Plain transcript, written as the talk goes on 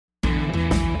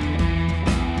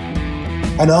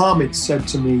And Ahmed said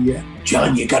to me,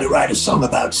 John, you got to write a song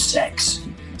about sex.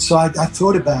 So I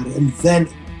thought about it, and then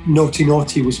Naughty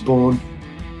Naughty was born,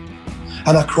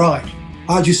 and I cried.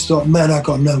 I just thought, man, I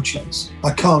got no chance.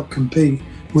 I can't compete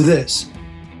with this.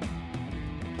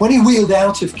 When he wheeled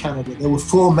out of Canada, there were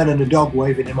 4 men and a dog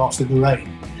waving him off in the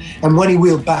rain. And when he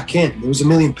wheeled back in, there was 1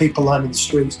 million people lining the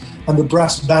streets, and the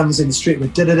brass bands in the street were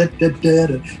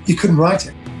da-da-da-da-da-da. You couldn't write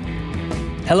it.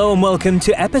 Hello and welcome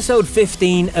to episode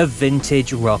 15 of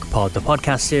Vintage Rock Pod, the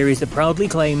podcast series that proudly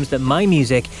claims that my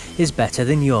music is better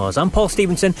than yours. I'm Paul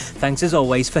Stevenson. Thanks as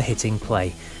always for hitting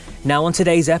play. Now on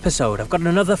today's episode, I've got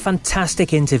another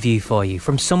fantastic interview for you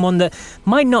from someone that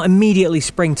might not immediately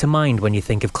spring to mind when you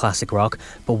think of classic rock,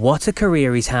 but what a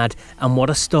career he's had and what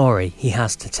a story he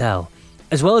has to tell.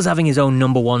 As well as having his own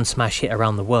 #1 smash hit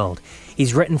around the world,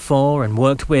 he's written for and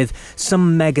worked with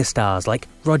some megastars like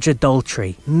Roger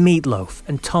Daltrey, Meat Loaf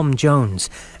and Tom Jones,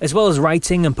 as well as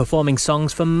writing and performing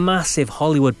songs for massive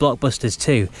Hollywood blockbusters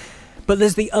too. But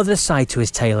there's the other side to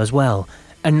his tale as well.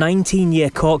 A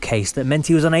 19-year court case that meant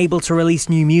he was unable to release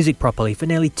new music properly for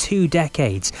nearly 2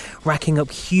 decades, racking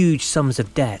up huge sums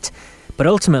of debt. But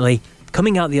ultimately,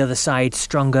 coming out the other side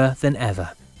stronger than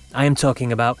ever. I am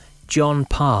talking about John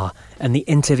Parr, and the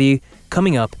interview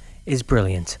coming up is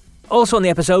brilliant. Also on the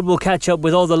episode, we'll catch up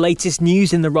with all the latest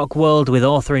news in the rock world with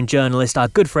author and journalist, our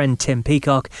good friend Tim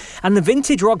Peacock. And the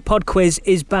Vintage Rock Pod quiz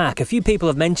is back. A few people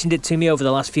have mentioned it to me over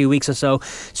the last few weeks or so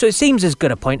it seems as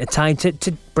good a point of time to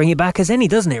bring it back as any,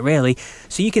 doesn't it, really?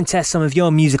 So you can test some of your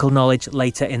musical knowledge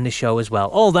later in the show as well.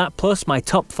 All that plus my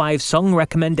top 5 song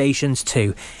recommendations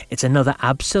too. It's another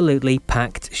absolutely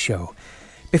packed show.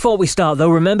 Before we start though,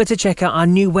 remember to check out our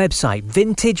new website,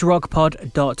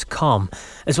 vintagerockpod.com.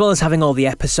 As well as having all the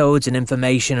episodes and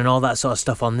information and all that sort of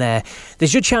stuff on there,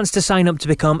 there's your chance to sign up to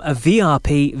become a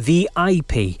VRP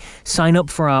VIP. Sign up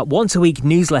for our once-a-week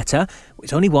newsletter.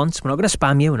 It's only once, we're not going to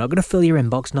spam you, we're not going to fill your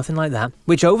inbox, nothing like that,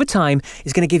 which over time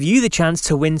is going to give you the chance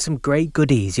to win some great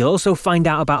goodies. You'll also find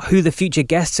out about who the future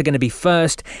guests are going to be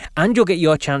first, and you'll get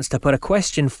your chance to put a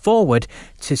question forward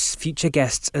to future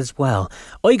guests as well.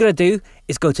 All you got to do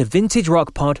is go to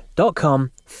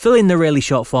vintagerockpod.com, fill in the really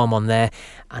short form on there,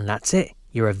 and that's it.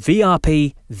 You're a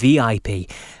VRP VIP.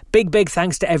 Big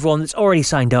thanks to everyone that's already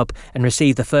signed up and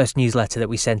received the first newsletter that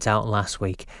we sent out last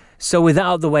week. So with that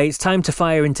out of the way, it's time to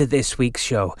fire into this week's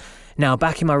show. Now,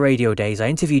 back in my radio days, I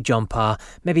interviewed John Parr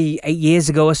maybe 8 years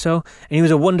ago or so, and he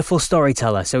was a wonderful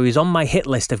storyteller, so he was on my hit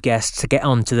list of guests to get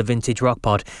on to the Vintage Rock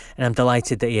Pod, and I'm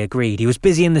delighted that he agreed. He was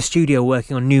busy in the studio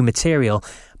working on new material,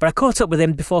 but I caught up with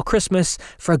him before Christmas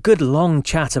for a good long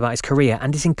chat about his career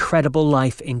and his incredible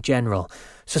life in general.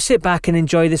 So sit back and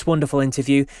enjoy this wonderful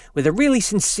interview with a really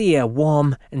sincere,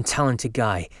 warm and talented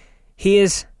guy.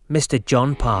 Here's Mr.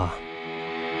 John Parr.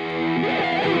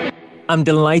 I'm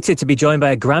delighted to be joined by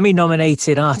a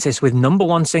Grammy-nominated artist with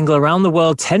 #1 single around the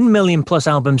world, 10 million plus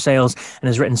album sales, and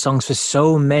has written songs for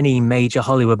so many major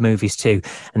Hollywood movies too.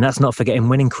 And that's not forgetting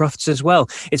winning Crufts as well.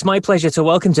 It's my pleasure to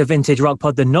welcome to Vintage Rock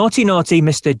Pod the naughty,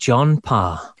 Mr. John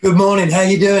Parr. Good morning, how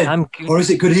you doing? Or is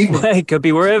it good evening? Well, it could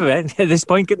be wherever at this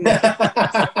point, couldn't it?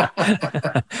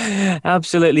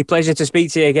 Absolutely pleasure to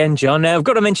speak to you again, John. I've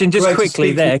got to mention just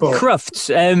quickly there, Crufts.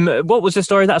 What was the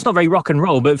story of that? It's not very rock and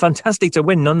roll, but fantastic to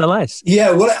win nonetheless.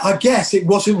 Yeah, well, I guess it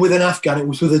wasn't with an Afghan, it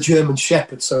was with a German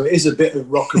Shepherd, so it is a bit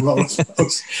of rock and roll, I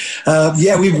suppose.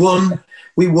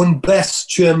 We won Best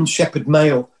German Shepherd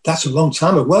Male. That's a long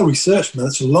time ago. Well researched, man.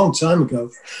 That's a long time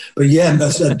ago. But yeah,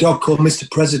 there's a dog called Mr.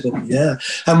 President, yeah.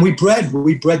 And we bred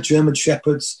German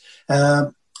Shepherds,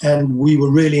 and we were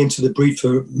really into the breed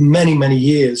for many, many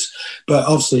years. But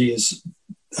obviously, as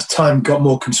time got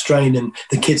more constrained and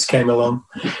the kids came along,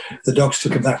 the dogs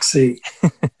took a back seat.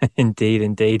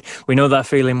 Indeed. We know that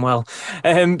feeling well.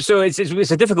 So it's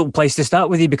a difficult place to start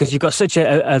with you because you've got such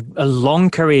a long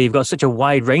career. You've got such a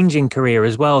wide-ranging career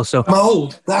as well. So I'm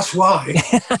old, that's why.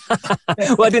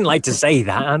 Well, I didn't like to say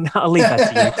that. I'll leave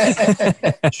that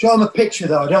to you. Show them a picture,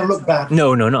 though. I don't look bad.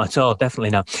 No, not at all. Definitely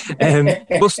not.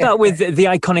 We'll start with the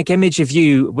iconic image of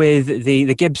you with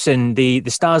the Gibson, the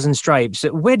Stars and Stripes.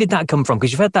 Where did that come from?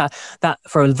 Because you've had that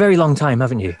for a very long time,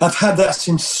 haven't you? I've had that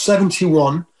since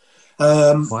 71.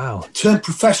 Wow. Turned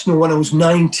professional when I was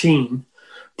 19.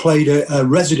 Played a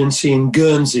residency in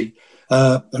Guernsey.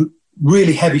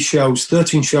 Really heavy shows,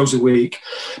 13 shows a week.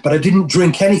 But I didn't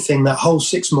drink anything that whole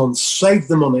 6 months, saved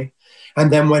the money,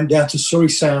 and then went down to Surrey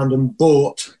Sound and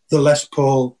bought the Les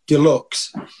Paul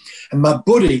Deluxe. And my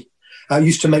buddy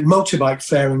used to make motorbike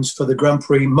fairings for the Grand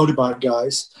Prix motorbike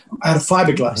guys out of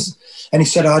fiberglass. And he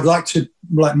said, I'd like to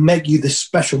make you this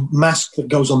special mask that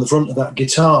goes on the front of that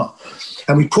guitar.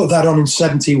 And we put that on in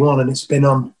 71, and it's been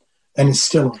on and it's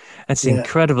still on. That's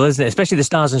incredible, isn't it? Especially the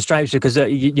Stars and Stripes, because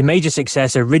your major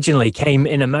success originally came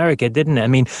in America, didn't it? I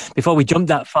mean, before we jump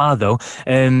that far, though,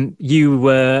 you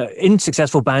were in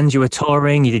successful bands, you were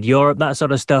touring, you did Europe, that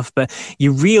sort of stuff, but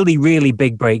your really, really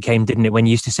big break came, didn't it, when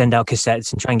you used to send out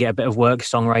cassettes and try and get a bit of work,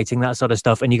 songwriting, that sort of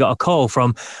stuff, and you got a call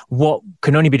from what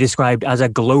can only be described as a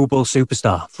global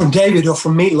superstar. From David or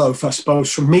from Meatloaf, I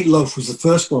suppose. From Meatloaf was the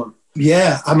first one.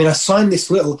 Yeah, I mean, I signed this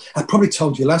little, I probably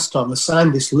told you last time, I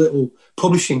signed this little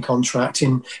publishing contract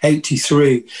in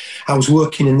 83. I was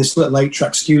working in this little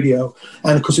 8-track studio,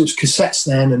 and of course it was cassettes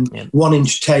then and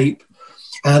 1-inch tape,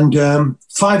 and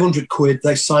 500 quid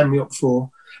they signed me up for.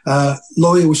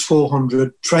 Lawyer was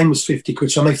 400, train was 50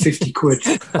 quid, so I made 50 quid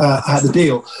out of the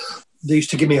deal. They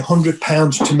used to give me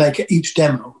 £100 to make each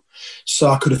demo, so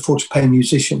I could afford to pay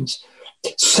musicians.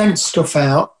 Sent stuff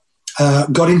out.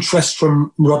 Got interest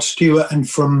from Rod Stewart and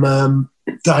from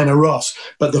Diana Ross,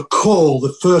 but the call,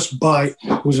 the first bite,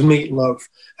 was Meatloaf,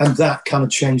 and that kind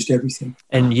of changed everything.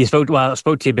 And you spoke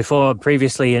to you before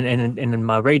previously in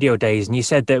my radio days, and you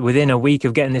said that within a week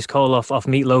of getting this call off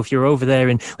Meatloaf, you were over there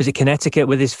in, was it Connecticut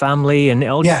with his family, and it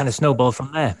all kind of snowballed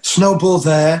from there. Snowballed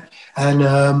there,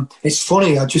 and it's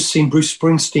funny, I just seen Bruce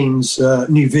Springsteen's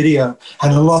new video,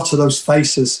 and a lot of those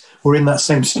faces were in that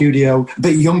same studio, a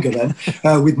bit younger then,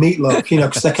 with Meatloaf,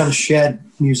 because they kind of shared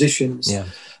musicians. Yeah.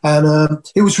 And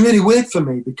it was really weird for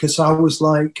me because I was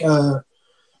like, a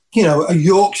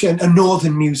Yorkshire, a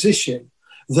northern musician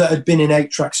that had been in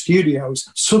 8-track studios.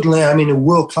 Suddenly I'm in a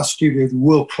world-class studio with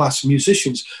world-class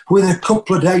musicians. Within a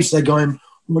couple of days, they're going,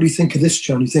 what do you think of this,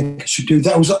 John? You think I should do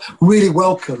that? I was really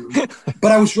welcome.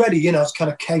 But I was ready, I was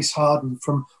kind of case hardened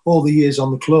from all the years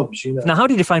on the clubs, Now, how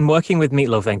did you find working with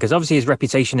Meatloaf then? Because obviously his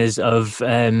reputation is of,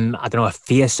 a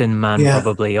fearsome man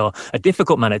probably, or a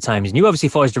difficult man at times. And you obviously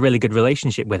forged a really good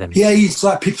relationship with him. Yeah, he's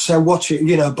like, people say, watch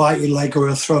it, bite your leg or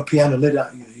he'll throw a piano lid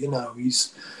at you,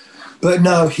 But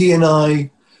no, he and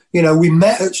I, we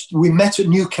met at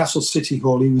Newcastle City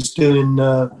Hall. He was doing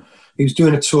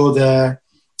a tour there.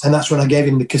 And that's when I gave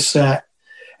him the cassette.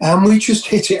 And we just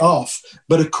hit it off.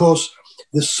 But of course,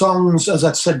 the songs, as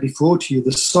I'd said before to you,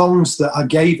 the songs that I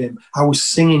gave him, I was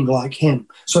singing like him.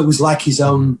 So it was like his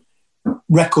own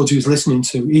records he was listening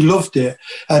to. He loved it.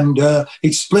 And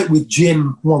he'd split with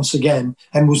Jim once again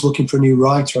and was looking for a new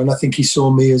writer. And I think he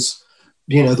saw me as,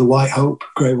 the White Hope,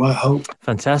 Great White Hope.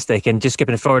 Fantastic. And just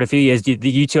skipping forward a few years,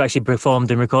 you two actually performed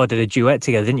and recorded a duet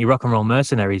together, didn't you? Rock and Roll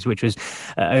Mercenaries, which was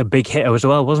a big hit as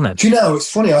well, wasn't it? Do you know,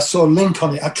 it's funny, I saw a link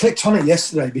on it. I clicked on it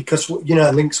yesterday because,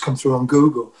 links come through on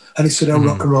Google, and it said,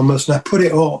 Rock and Roll Mercenaries. I put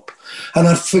it up, and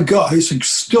I forgot. It's a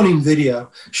stunning video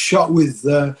shot with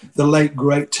the late,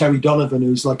 great Terry Donovan,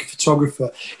 who's like a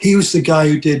photographer. He was the guy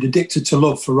who did Addicted to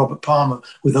Love for Robert Palmer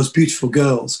with those beautiful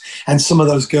girls, and some of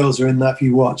those girls are in that, if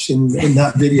you watch, in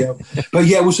that video. But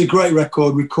yeah, it was a great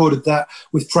record. Recorded that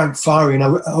with Frank Farian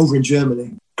over in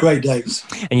Germany. Great days.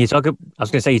 And you talk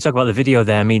about the video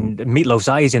there. I mean, Meatloaf's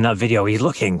eyes in that video, he's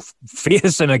looking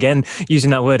fearsome again,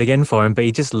 using that word again for him, but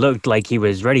he just looked like he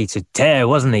was ready to tear,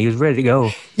 wasn't he? He was ready to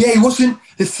go. Yeah, he wasn't.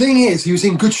 The thing is, he was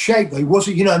in good shape, though. He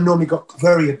wasn't, I normally got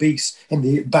very obese in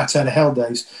the Bat Out of Hell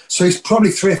days. So he's probably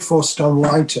 3 or 4 stone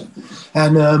lighter.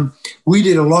 And we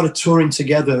did a lot of touring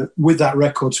together with that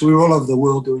record. So we were all over the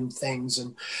world doing things.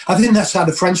 And I think that's how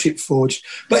the friendship forged.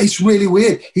 But it's really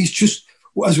weird. He's just,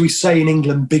 as we say in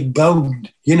England, big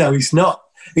boned. He's not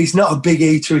a big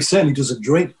eater. He certainly doesn't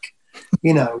drink.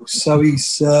 So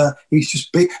he's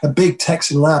just a big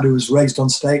Texan lad who was raised on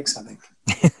steaks, I think.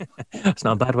 That's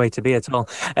not a bad way to be at all.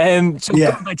 Going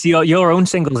back to your own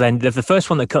singles then, the first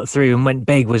one that cut through and went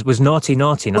big was Naughty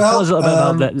Naughty. Now tell us a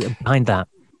little bit about behind that.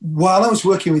 While I was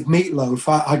working with Meatloaf,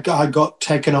 I got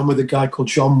taken on with a guy called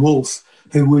John Wolfe,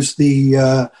 who was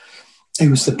the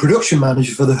production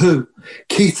manager for The Who.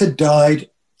 Keith had died,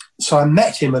 so I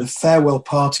met him at a farewell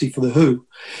party for The Who,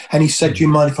 and he said, do you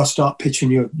mind if I start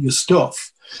pitching your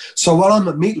stuff? So while I'm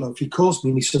at Meatloaf, he calls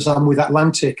me and he says, I'm with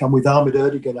Atlantic, I'm with Ahmed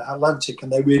Erdogan at Atlantic,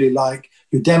 and they really like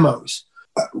your demos.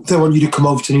 They want you to come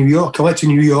over to New York. I went to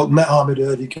New York, met Ahmed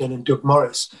Erdogan and Doug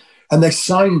Morris, and they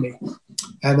signed me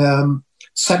and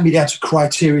sent me down to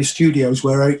Criteria Studios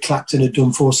where Eric Clapton had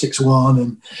done 461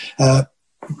 and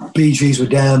Bee Gees were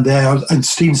down there, and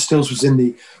Stephen Stills was in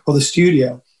the other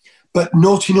studio. But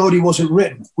Naughty Naughty wasn't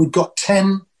written. We'd got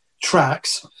 10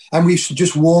 tracks, and we used to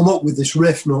just warm up with this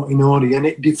riff, Naughty Naughty, and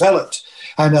it developed.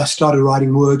 And I started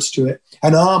writing words to it.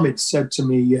 And Ahmed said to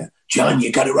me, John,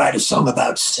 you got to write a song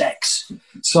about sex.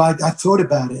 So I thought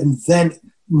about it, and then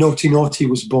Naughty Naughty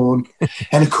was born.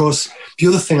 And, of course, the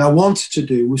other thing I wanted to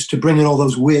do was to bring in all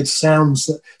those weird sounds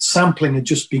that sampling had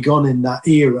just begun in that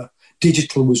era.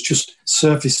 digital was just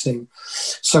surfacing.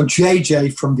 So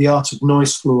JJ from The Art of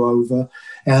Noise flew over,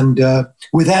 and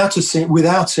without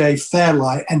a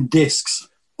Fairlight and discs,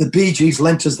 the Bee Gees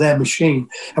lent us their machine,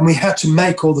 and we had to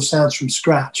make all the sounds from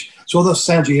scratch. So all those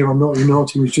sounds you hear on Naughty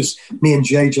Naughty was just me and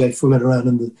JJ fooling around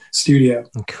in the studio.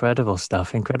 Incredible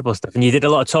stuff. And you did a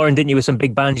lot of touring, didn't you, with some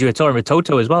big bands? You were touring with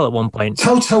Toto as well at one point.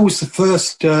 Toto was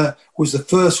the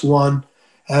first one.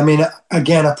 I mean,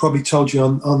 again, I probably told you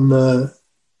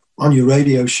on your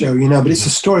radio show, but it's a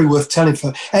story worth telling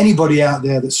for anybody out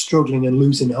there that's struggling and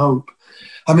losing hope.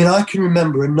 I mean, I can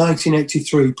remember in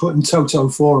 1983 putting Toto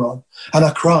 4 on, and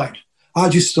I cried. I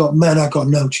just thought, man, I got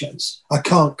no chance. I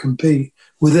can't compete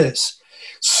with this.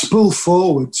 Spool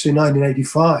forward to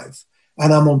 1985,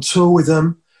 and I'm on tour with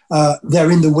them.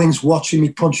 They're in the wings watching me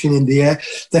punching in the air.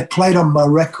 They played on my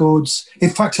records.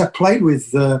 In fact, I played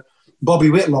with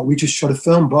Bobby Whitlock. We just shot a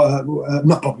film,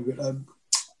 not Bobby Whitlock,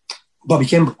 Bobby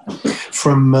Kimball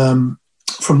from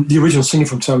the original singer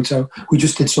from Toto. We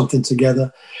just did something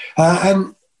together.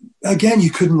 And again, you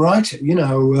couldn't write it,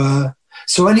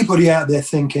 So anybody out there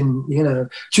thinking,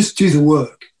 just do the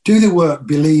work. Do the work,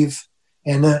 believe,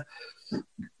 and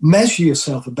measure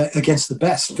yourself against the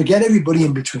best. Forget everybody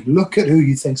in between. Look at who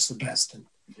you think's the best and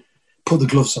put the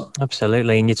gloves on.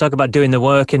 Absolutely. And you talk about doing the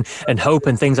work and hope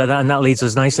and things like that, and that leads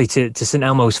us nicely to St.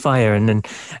 Elmo's Fire. And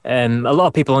a lot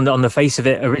of people on the face of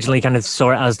it originally kind of saw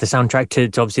it as the soundtrack to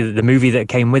obviously the movie that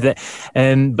came with it.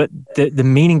 But the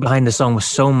meaning behind the song was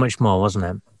so much more, wasn't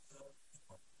it?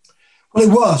 Well, it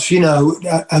was,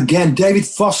 again, David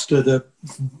Foster, the,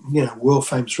 world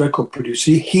famous record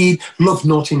producer, he loved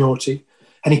Naughty Naughty.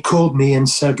 And he called me and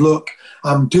said, look,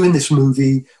 I'm doing this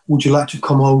movie. Would you like to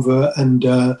come over and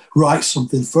write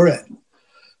something for it?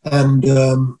 And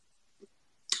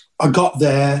I got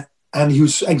there and he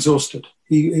was exhausted.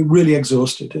 He really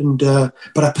exhausted. And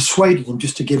but I persuaded him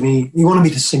just to he wanted me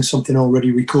to sing something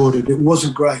already recorded. It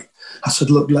wasn't great. I said,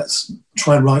 look, let's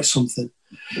try and write something.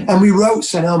 And we wrote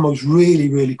St. Elmo's really,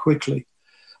 really quickly.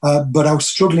 But I was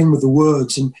struggling with the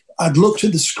words, and I'd looked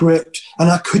at the script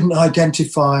and I couldn't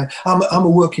identify. I'm a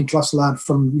working class lad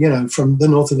from the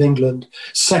north of England,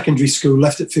 secondary school,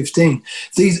 left at 15.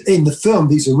 In the film,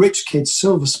 these are rich kids,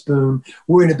 silver spoon,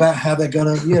 worrying about how they're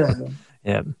going to,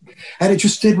 Yeah. And it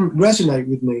just didn't resonate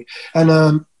with me.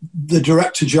 And the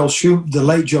director, the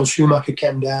late Joel Schumacher,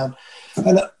 came down,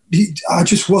 and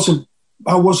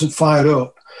I wasn't fired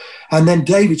up. And then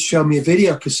David showed me a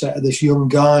video cassette of this young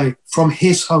guy from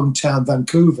his hometown,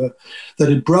 Vancouver, that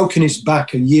had broken his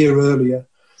back a year earlier.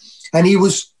 And he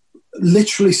was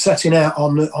literally setting out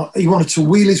he wanted to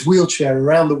wheel his wheelchair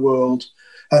around the world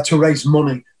to raise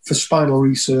money for spinal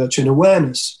research and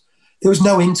awareness. There was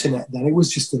no internet then. It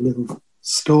was just a little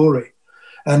story.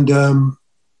 And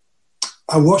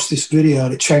I watched this video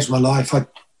and it changed my life.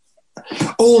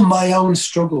 All my own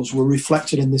struggles were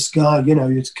reflected in this guy.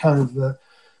 It's kind of...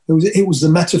 It was the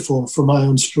metaphor for my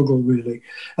own struggle, really.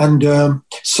 And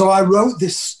so I wrote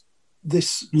this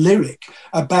lyric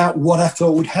about what I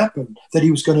thought would happen, that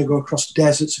he was going to go across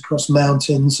deserts, across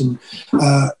mountains.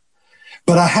 But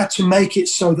I had to make it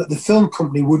so that the film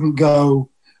company wouldn't go,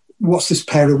 what's this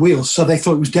pair of wheels? So they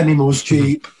thought it was Demi Moore's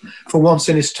Jeep. For once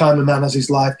in his time, a man has his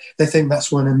life. They think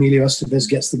that's when Emilio Estevez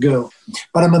gets the girl.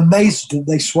 But I'm amazed that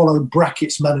they swallowed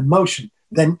brackets Man in Motion.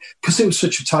 Then, because it was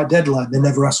such a tight deadline, they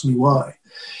never asked me why.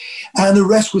 And the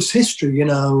rest was history,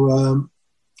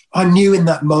 I knew in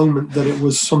that moment that it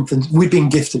was something, we'd been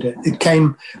gifted it. It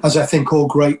came, as I think all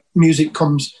great music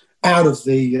comes out of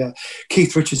the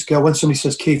Keith Richards go. When somebody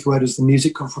says, Keith, where does the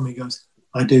music come from? He goes,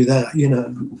 I do that,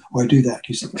 or I do that.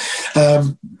 He said,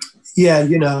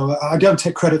 I don't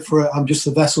take credit for it. I'm just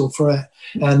the vessel for it.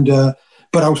 And,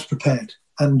 but I was prepared.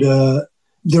 And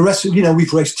the rest,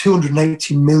 we've raised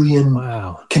 280 million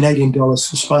Canadian dollars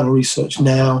for spinal research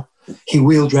now. He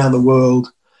wheeled around the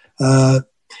world.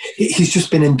 He's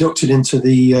just been inducted into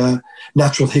the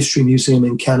Natural History Museum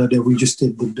in Canada. We just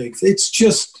did the big thing. It's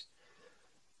just,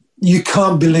 you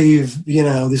can't believe,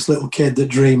 this little kid that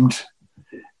dreamed,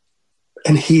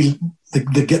 and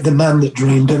the man that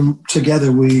dreamed, and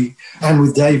together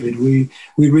with David, we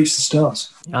reached the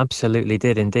stars. Absolutely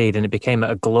did indeed. And it became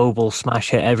a global smash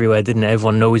hit everywhere, didn't it?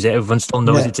 Everyone knows it. Everyone still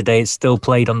knows it today. It's still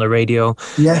played on the radio.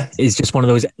 Yeah. It's just one of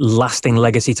those lasting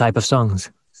legacy type of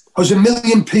songs. There was 1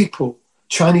 million people,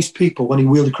 Chinese people, when he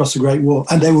wheeled across the Great Wall,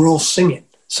 and they were all singing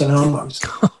St. Elmo's.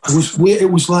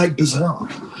 It was like bizarre,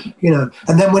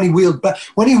 And then when he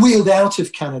wheeled out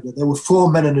of Canada, there were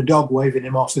 4 men and a dog waving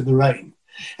him off in the rain.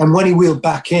 And when he wheeled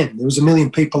back in, there was 1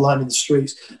 million people lining the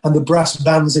streets, and the brass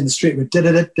bands in the street were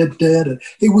da-da-da-da-da-da.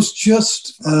 It was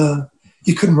just,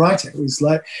 you couldn't write it. It was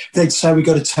like they'd say we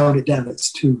got to tone it down.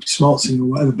 It's too schmaltzy or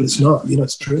whatever, but it's not.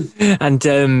 It's true. And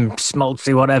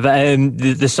schmaltzy, whatever.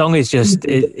 The song is just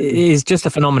it is just a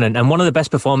phenomenon, and one of the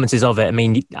best performances of it. I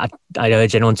mean, I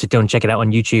urge anyone to go and check it out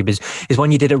on YouTube. Is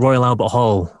when you did at Royal Albert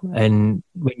Hall, and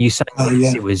when you sang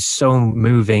this, it was so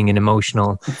moving and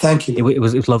emotional. Thank you. It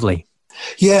was lovely.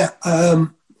 Yeah,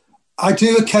 I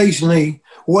do occasionally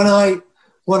when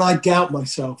I doubt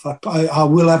myself, I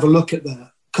will have a look at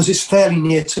that, because it's fairly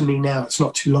near to me now. It's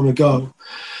not too long ago.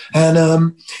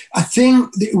 And I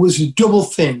think it was a double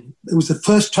thing. It was the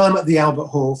first time at the Albert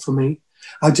Hall for me.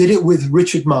 I did it with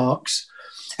Richard Marx,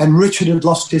 and Richard had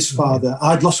lost his father.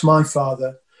 I'd lost my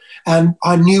father. And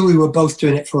I knew we were both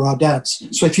doing it for our dads.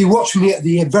 So if you watch me at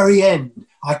the very end,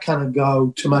 I kind of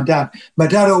go to my dad. My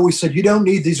dad always said, you don't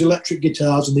need these electric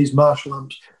guitars and these Marshall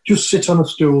amps. Just sit on a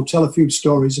stool, tell a few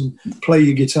stories and play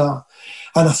your guitar.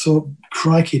 And I thought,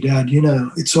 crikey, Dad,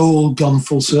 it's all gone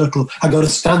full circle. I got a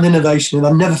standing ovation and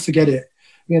I'll never forget it.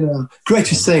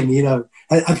 Greatest thing,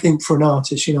 I think for an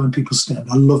artist, when people stand,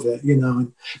 I love it,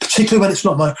 and particularly when it's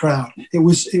not my crowd. It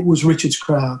was Richard's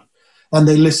crowd, and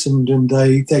they listened and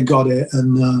they got it,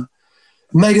 and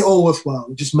made it all worthwhile.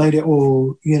 It just made it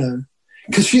all,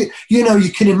 because you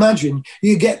can imagine,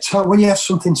 you get when you have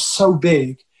something so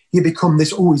big, you become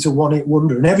this always a one-hit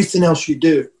wonder, and everything else you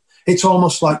do, it's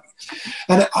almost like,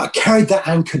 and I carried that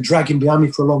anchor dragging behind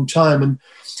me for a long time, and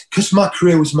because my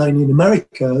career was mainly in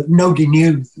America, nobody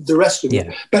knew the rest of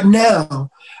it. But now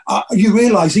you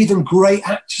realise even great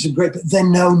actors are great, but they're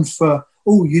known for,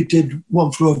 you did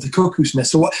One Flew Over the Cuckoo's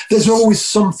Nest, or what. There's always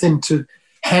something to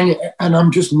hang it, and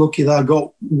I'm just lucky that I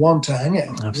got one to hang it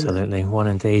on. Absolutely, one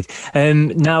indeed.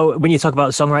 Now, when you talk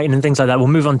about songwriting and things like that, we'll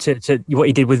move on to what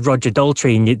you did with Roger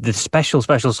Daltrey, and the special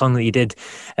song that you did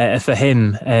for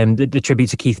him, the tribute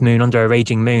to Keith Moon, Under a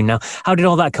Raging Moon. Now, how did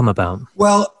all that come about?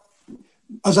 Well,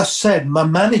 as I said, my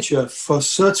manager for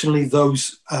certainly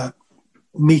those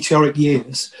meteoric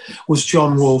years was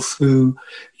John Wolfe, who,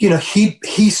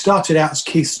 he started out as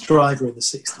Keith's driver in the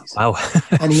 60s. Wow.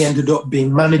 And he ended up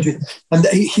being manager. And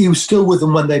he was still with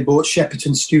them when they bought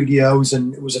Shepperton Studios,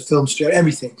 and it was a film studio,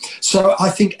 everything. So I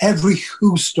think every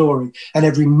Who story and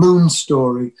every Moon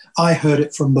story, I heard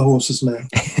it from the horse's mouth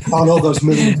on all those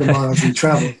millions of miles we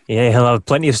traveled. Yeah, he'll have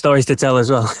plenty of stories to tell as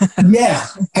well. Yeah.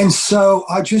 And so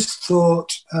I just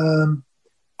thought,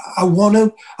 I want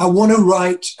to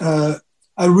write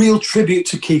a real tribute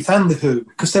to Keith and the Who,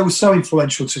 because they were so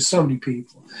influential to so many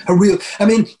people.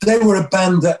 They were a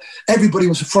band that everybody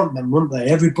was a frontman, weren't they?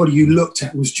 Everybody you looked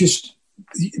at was just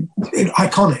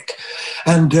iconic.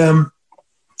 And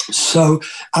so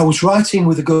I was writing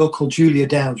with a girl called Julia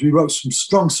Downs. We wrote some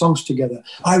strong songs together.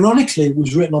 Ironically, it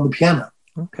was written on the piano.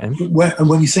 Okay. And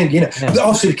when you think,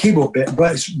 obviously the keyboard bit,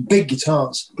 but it's big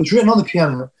guitars. But it's written on the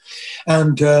piano.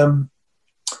 And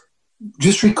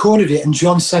just recorded it, and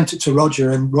John sent it to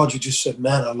Roger, and Roger just said,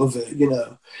 man, I love it,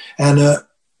 And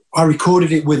I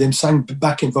recorded it with him, sang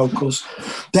backing vocals.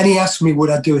 Then he asked me would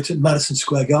I do it at Madison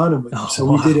Square Garden with him. So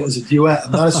we did it as a duet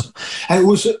at Madison. And it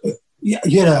was,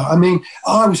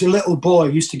 I was a little boy,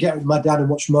 used to get with my dad and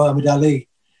watch Muhammad Ali,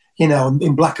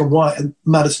 in black and white at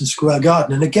Madison Square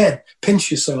Garden. And again,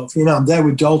 pinch yourself, I'm there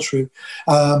with Daltrey.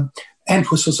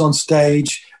 Entwistle was on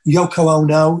stage, Yoko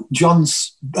Ono,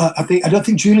 John's, I don't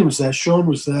think Julian was there, Sean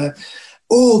was there,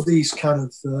 all these kind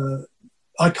of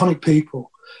iconic people.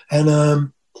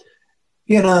 And,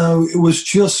 it was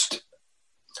just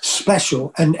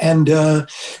special. And the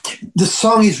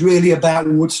song is really about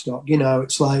Woodstock,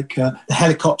 it's like the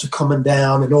helicopter coming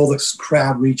down and all this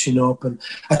crowd reaching up. And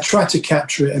I tried to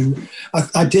capture it, and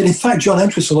I did. In fact, John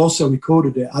Entwistle also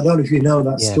recorded it. I don't know if you know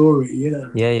that story,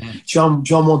 Yeah. John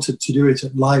wanted to do it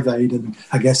at Live Aid, and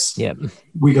I guess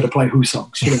we got to play Who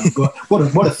songs, But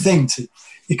what a thing to,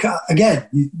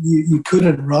 you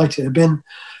couldn't write it. It'd been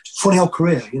funny old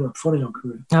career.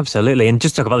 Absolutely. And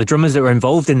just talk about the drummers that were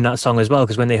involved in that song as well,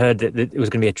 because when they heard that it was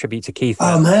going to be a tribute to Keith.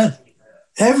 Oh, man.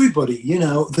 Everybody,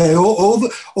 they all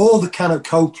the kind of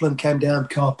Copeland came down,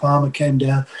 Carl Palmer came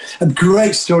down. A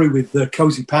great story with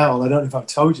Cozy Powell. I don't know if I've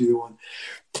told you the one.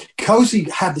 Cozy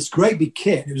had this great big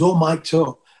kit. It was all mic'd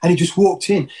up. And he just walked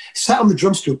in, sat on the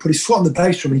drum stool, put his foot on the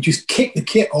bass drum, and he just kicked the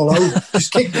kit all over.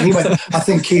 Just kicked it. He went, I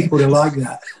think Keith would have liked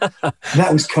that. And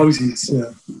that was Cozy's.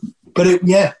 But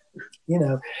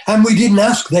and we didn't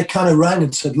ask. They kind of rang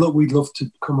and said, look, we'd love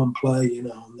to come and play, And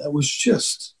that was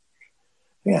just,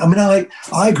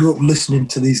 I grew up listening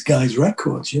to these guys'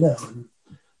 records, And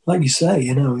like you say,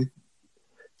 I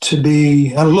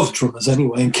love drummers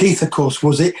anyway. And Keith, of course,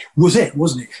 was it,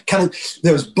 wasn't it? Kind of,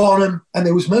 there was Bonham and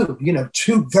there was Moon,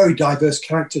 two very diverse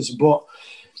characters, but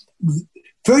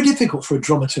very difficult for a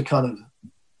drummer to kind of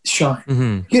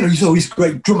shine. You know, he's always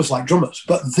great drummers like drummers,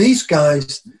 but these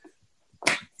guys,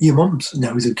 your mum's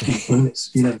knows who Keith Moon is.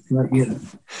 You know,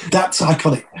 that's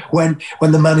iconic. When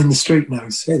the man in the street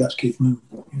knows, hey, that's Keith Moon.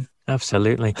 Yeah.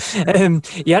 Absolutely.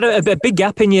 You had a big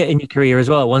gap in your career as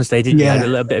well at one stage, didn't you? You had a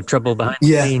little bit of trouble behind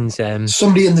the scenes.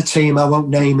 Somebody in the team, I won't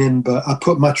name him, but I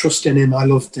put my trust in him. I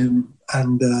loved him,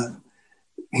 and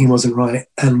he wasn't right.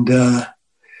 And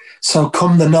so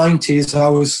come the 90s, I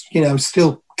was,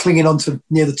 still clinging on to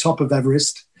near the top of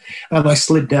Everest, and I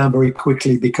slid down very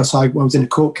quickly because I was in a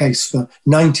court case for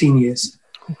 19 years.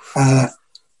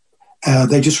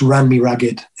 They just ran me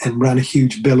ragged and ran a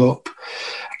huge bill up.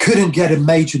 Couldn't get a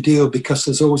major deal because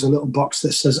there's always a little box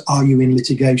that says, are you in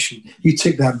litigation? You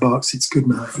tick that box, it's good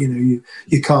night. You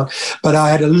can't. But I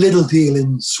had a little deal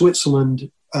in Switzerland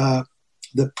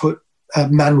that put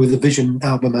Man with a Vision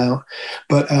album out.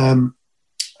 But they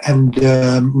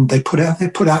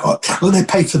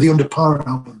paid for the Under Par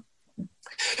album.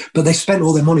 But they spent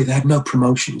all their money. They had no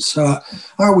promotion. So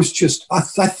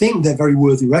I think they're very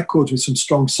worthy records with some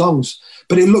strong songs.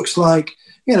 But it looks like,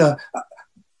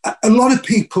 a lot of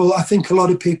people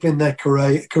in their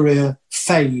career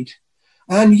fade.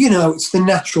 And, it's the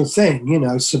natural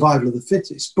thing, survival of the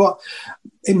fittest. But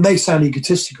it may sound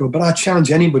egotistical, but I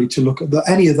challenge anybody to look at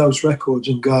any of those records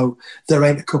and go, there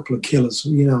ain't a couple of killers,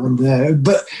 on there.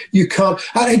 But you can't.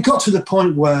 And it got to the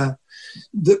point where,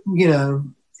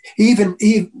 even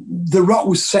the rock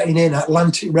was setting in.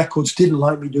 Atlantic Records didn't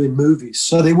like me doing movies,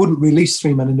 so they wouldn't release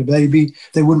Three Men and a Baby.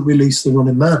 They wouldn't release The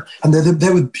Running Man, and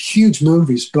they were huge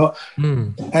movies, but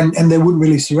and they wouldn't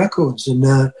release the records, and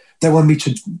they wanted me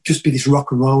to just be this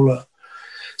rock and roller.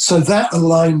 So that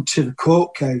aligned to the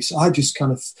court case. I just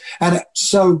kind of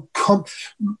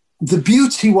the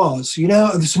beauty was,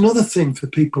 there's another thing for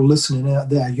people listening out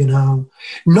there,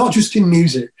 not just in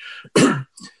music.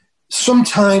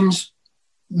 Sometimes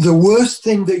the worst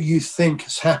thing that you think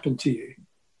has happened to you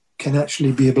can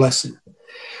actually be a blessing.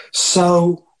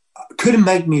 So I couldn't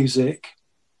make music,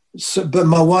 but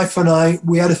my wife and I,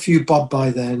 we had a few bob by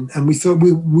then, and we thought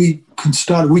we could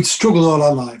start. We'd struggled all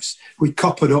our lives. We'd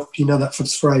coppered up,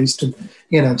 that phrase, to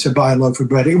buy a loaf of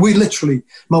bread. We literally,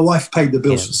 my wife paid the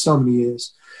bills for so many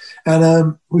years.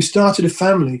 And we started a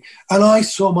family, and I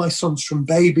saw my sons from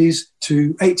babies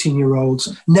to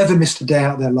 18-year-olds, never missed a day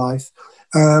out of their life.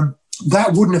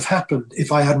 That wouldn't have happened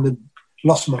if I hadn't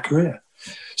lost my career.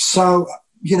 So,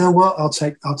 you know what? I'll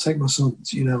take my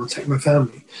sons, I'll take my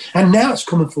family. And now it's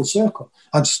coming full circle.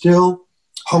 I'm still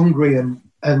hungry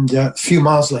and a few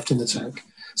miles left in the tank.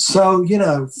 So,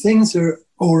 things are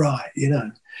all right,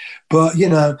 But,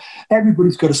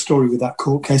 everybody's got a story with that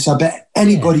court case. I bet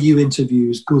anybody you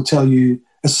interview will tell you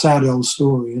a sad old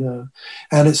story,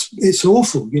 and it's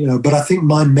awful, but I think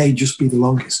mine may just be the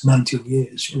longest, 19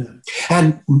 years,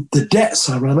 and the debts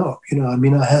I ran up,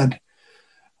 I had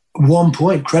one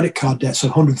point credit card debts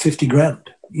of 150 grand,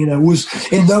 it was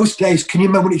in those days. Can you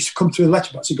remember when it used to come through the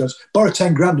letterbox? It goes, borrow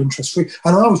 10 grand interest free.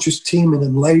 And I was just teaming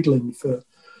and ladling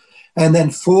and then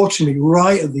fortunately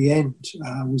right at the end,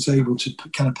 I was able to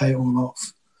kind of pay it all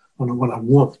off when I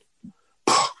won.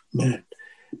 Man,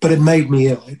 but it made me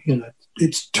ill,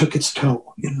 it took its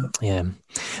toll, Yeah.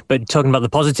 But talking about the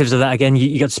positives of that again,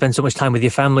 you got to spend so much time with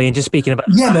your family, and just speaking about,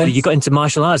 you got into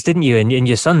martial arts, didn't you? And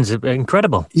your sons are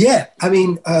incredible. Yeah. I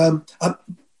mean,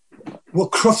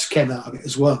 Crufts came out of it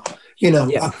as well.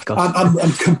 I'm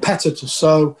a competitor,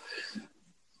 so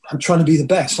I'm trying to be the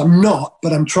best. I'm not,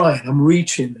 but I'm trying. I'm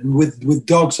reaching. And with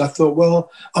dogs, I thought, well,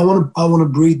 I want to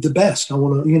breed the best. I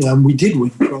want to, and we did win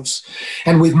Crufts.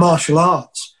 And with martial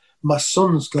arts, my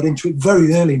sons got into it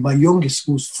very early. My youngest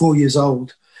was 4 years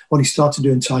old when he started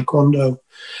doing Taekwondo.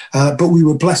 But we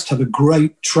were blessed to have a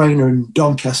great trainer in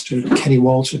Doncaster, Kenny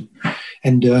Walton.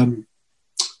 And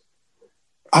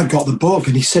I got the bug,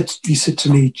 and he said to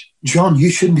me, John,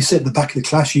 you shouldn't be sitting at the back of the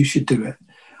class. You should do it.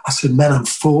 I said, man, I'm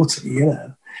 40,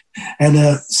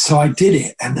 And so I did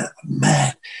it. And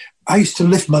man, I used to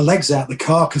lift my legs out of the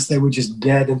car because they were just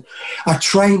dead. And I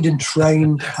trained and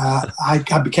trained.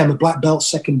 I became a black belt,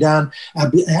 second dan. I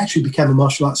actually became a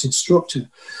martial arts instructor.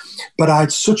 But I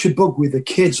had such a bug with the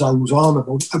kids I was on.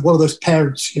 One of those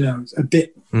parents, a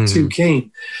bit too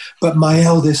keen. But my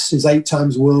eldest is 8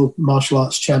 times world martial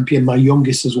arts champion. My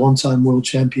youngest is 1-time world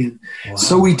champion. Wow.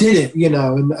 So we did it,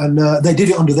 and they did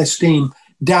it under their steam.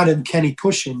 Dad and Kenny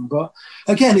pushing. But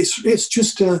again, it's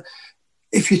just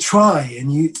if you try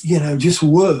and you just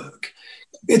work.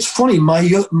 It's funny,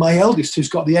 my eldest, who's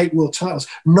got the 8 world titles,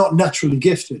 not naturally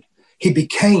gifted. He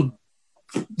became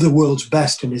the world's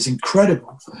best and is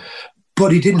incredible,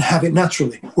 but he didn't have it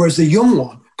naturally. Whereas the young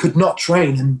one could not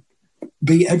train and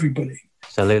beat everybody.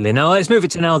 Absolutely. Now let's move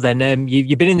it to now then.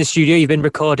 You've been in the studio, you've been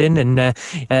recording, and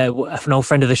an old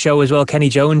friend of the show as well, Kenny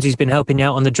Jones, he's been helping you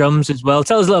out on the drums as well.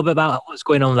 Tell us a little bit about what's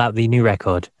going on with the new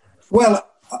record. Well,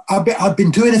 I've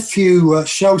been doing a few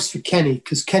shows for Kenny,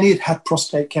 because Kenny had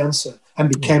prostate cancer and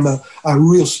became a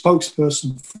real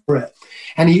spokesperson for it.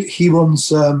 And he runs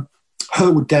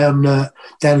Hurtwood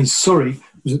down in Surrey.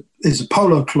 It's a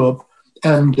polo club,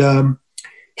 and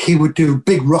he would do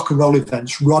big rock and roll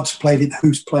events. Rod's played it,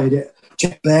 Who's played it,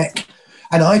 Jeff Beck,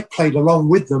 and I played along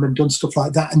with them and done stuff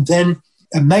like that. And then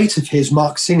a mate of his,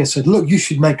 Mark Singer, said, "Look, you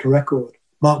should make a record."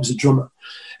 Mark was a drummer.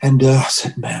 And I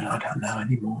said, "Man, I don't know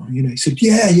anymore." He said,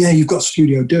 yeah, you've got a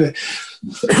studio, do it.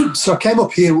 So I came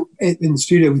up here in the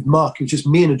studio with Mark. It was just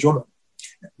me and a drummer.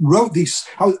 Wrote these.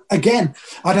 Again,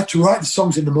 I'd have to write the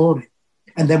songs in the morning,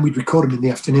 and then we'd record them in the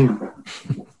afternoon.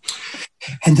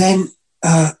 And then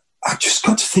I just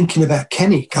got to thinking about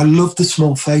Kenny. I love the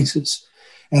Small Faces.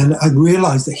 And I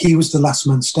realised that he was the last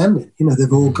man standing.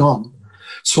 They've all gone.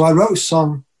 So I wrote a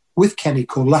song with Kenny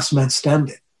called Last Man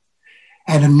Standing.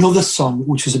 And another song,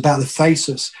 which was about the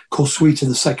Faces, called Sweeter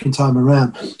the Second Time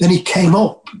Around. Then he came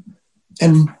up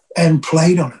and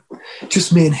played on it,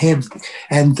 just me and him.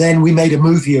 And then we made a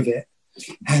movie of it.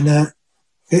 And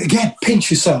again,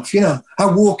 pinch yourself. I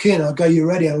walk in, I go, "You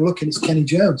ready?" I look and it's Kenny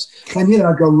Jones. And,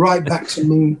 I go right back to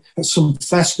me at some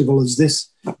festival as this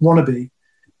wannabe,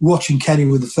 watching Kenny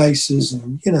with the Faces,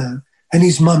 and, and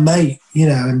he's my mate,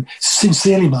 and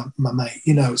sincerely my mate,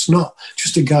 it's not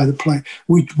just a guy that plays.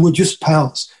 We're just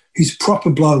pals. He's a proper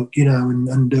bloke,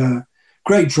 and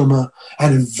great drummer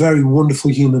and a very wonderful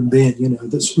human being,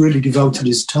 that's really devoted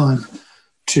his time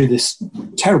to this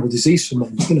terrible disease for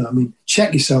men.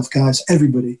 Check yourself, guys,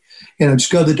 everybody.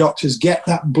 Just go to the doctors, get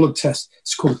that blood test.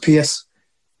 It's called a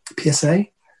PSA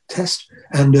test,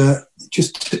 and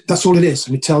just that's all it is,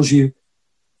 and it tells you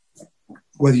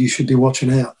whether you should be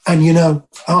watching out. And,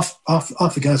 half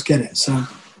the guys get it. So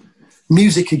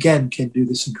music, again, can do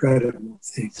this incredible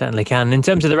thing. Certainly can. In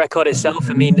terms of the record itself,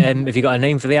 have you got a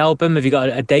name for the album? Have you got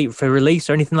a date for release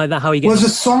or anything like that? How are you getting? Well,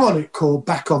 there's a song on it called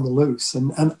Back on the Loose,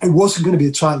 and it wasn't going to be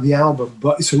the title of the album,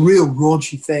 but it's a real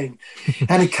raunchy thing.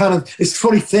 And it's a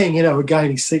funny thing, a guy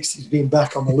in his 60s being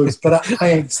back on the loose, but I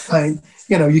ain't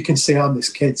you can see I'm this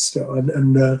kid still.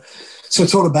 And so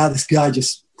it's all about this guy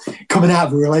just coming out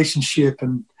of a relationship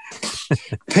and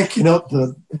picking up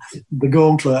the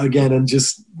gauntlet again and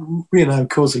just,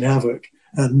 causing havoc.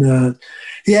 And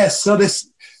so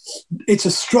it's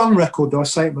a strong record, though I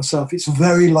say it myself. It's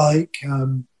very like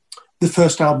the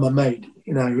first album I made,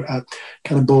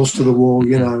 kind of balls to the wall,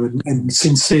 and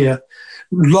sincere. A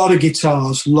lot of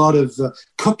guitars,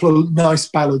 couple of nice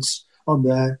ballads on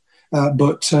there. And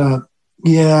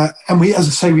we, as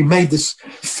I say, we made this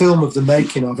film of the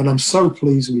making of, and I'm so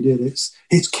pleased we did.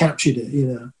 It's captured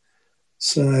it,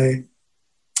 So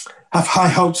I have high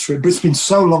hopes for it, but it's been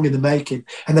so long in the making.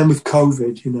 And then with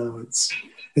COVID,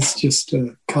 it's just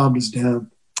calmed us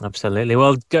down. Absolutely.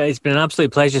 Well, it's been an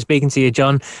absolute pleasure speaking to you,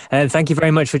 John. Thank you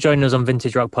very much for joining us on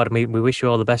Vintage Rock Pod. We wish you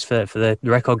all the best for the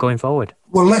record going forward.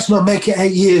 Well, let's not make it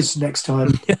 8 years next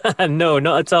time. No,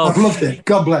 not at all. I've loved it.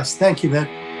 God bless. Thank you,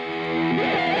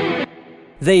 man.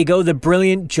 There you go, the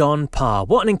brilliant John Parr.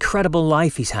 What an incredible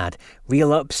life he's had.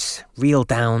 Real ups, real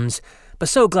downs. But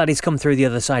so glad he's come through the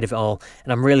other side of it all,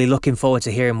 and I'm really looking forward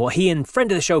to hearing what he and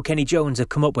friend of the show Kenny Jones have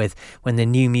come up with when the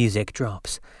new music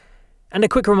drops. And a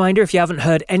quick reminder, if you haven't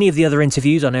heard any of the other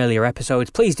interviews on earlier episodes,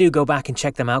 please do go back and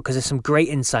check them out because there's some great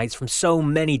insights from so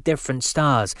many different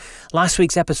stars. Last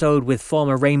week's episode with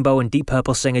former Rainbow and Deep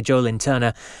Purple singer Joe Lynn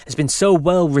Turner has been so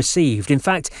well received. In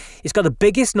fact, it's got the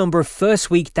biggest number of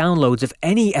first week downloads of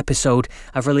any episode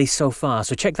I've released so far,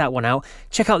 so check that one out.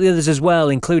 Check out the others as well,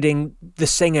 including the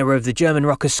singer of the German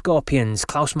rocker Scorpions,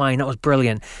 Klaus Meine, that was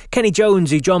brilliant. Kenny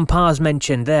Jones, who John Parr's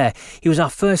mentioned there, he was our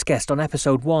first guest on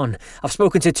episode 1. I've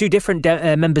spoken to 2 different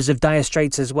members of Dire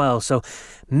Straits as well, so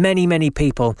many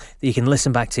people that you can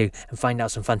listen back to and find out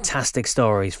some fantastic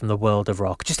stories from the world of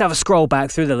rock. Just have a scroll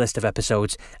back through the list of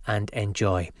episodes and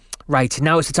enjoy. Right,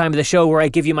 now it's the time of the show where I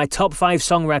give you my top 5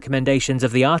 song recommendations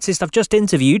of the artist I've just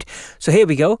interviewed. So here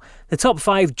we go, the top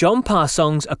 5 John Parr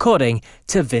songs according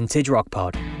to Vintage Rock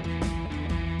Pod.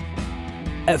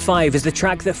 At 5 is the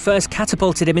track that first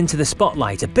catapulted him into the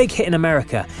spotlight, a big hit in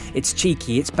America. It's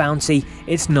cheeky, it's bouncy,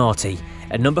 it's naughty.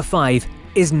 At number 5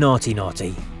 is Naughty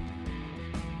Naughty.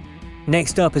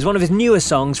 Next up is one of his newer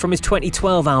songs from his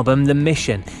 2012 album The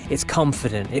Mission. It's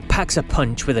confident, it packs a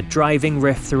punch with a driving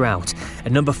riff throughout.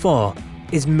 At number 4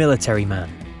 is Military Man.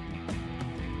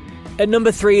 At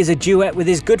number 3 is a duet with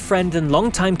his good friend and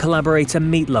longtime collaborator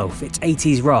Meat Loaf. It's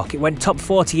 80s rock. It went top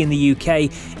 40 in the UK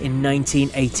in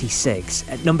 1986.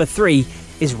 At number 3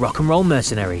 is Rock and Roll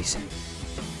Mercenaries.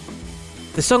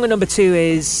 The song at number 2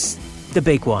 is the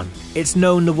big one. It's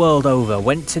known the world over,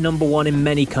 went to number 1 in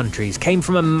many countries, came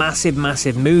from a massive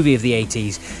movie of the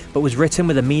 80s, but was written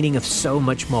with a meaning of so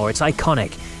much more. It's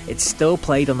iconic. It's still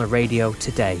played on the radio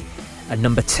today. At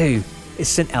number 2 is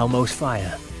St Elmo's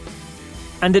Fire.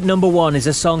 And at number 1 is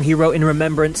a song he wrote in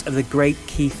remembrance of the great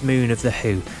Keith Moon of The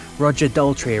Who. Roger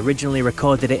Daltrey originally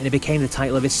recorded it and it became the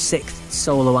title of his 6th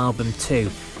solo album too.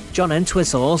 John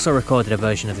Entwistle also recorded a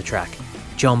version of the track.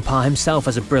 John Parr himself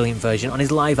has a brilliant version on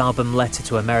his live album Letter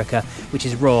to America, which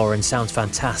is raw and sounds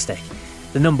fantastic.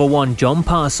 The number 1 John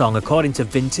Parr song, according to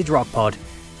Vintage Rock Pod,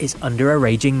 is Under a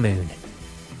Raging Moon.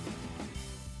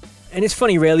 And it's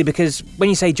funny really because when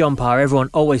you say John Parr, everyone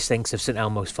always thinks of St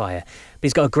Elmo's Fire. But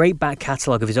he's got a great back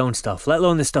catalogue of his own stuff, let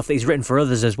alone the stuff that he's written for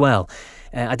others as well.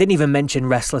 I didn't even mention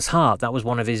Restless Heart. That was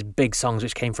one of his big songs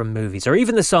which came from movies. Or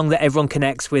even the song that everyone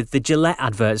connects with the Gillette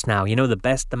adverts now. You know, The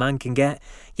Best the Man Can Get?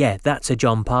 Yeah, that's a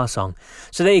John Parr song.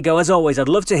 So there you go. As always, I'd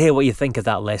love to hear what you think of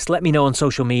that list. Let me know on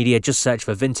social media. Just search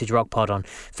for Vintage Rock Pod on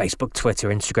Facebook, Twitter,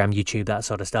 Instagram, YouTube, that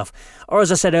sort of stuff. Or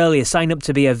as I said earlier, sign up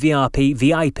to be a VIP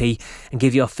and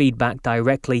give your feedback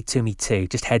directly to me too.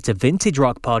 Just head to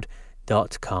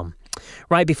vintagerockpod.com.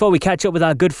 Right, before we catch up with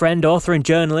our good friend, author and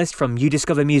journalist from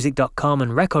youdiscovermusic.com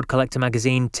and Record Collector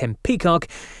magazine, Tim Peacock,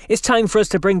 it's time for us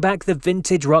to bring back the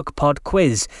Vintage Rock Pod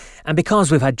quiz. And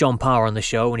because we've had John Parr on the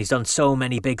show and he's done so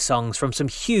many big songs from some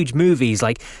huge movies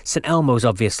like St Elmo's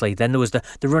obviously, then there was the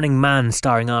Running Man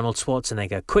starring Arnold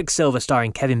Schwarzenegger, Quicksilver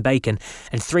starring Kevin Bacon,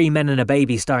 and Three Men and a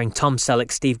Baby starring Tom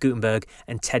Selleck, Steve Guttenberg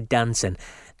and Ted Danson.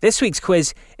 This week's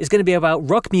quiz is going to be about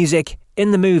rock music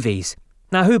in the movies.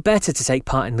 Now, who better to take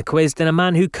part in the quiz than a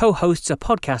man who co-hosts a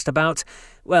podcast about,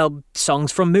 well, songs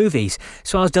from movies.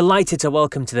 So I was delighted to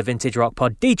welcome to the Vintage Rock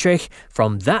Pod Dietrich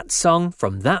from That Song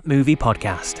from That Movie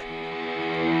podcast.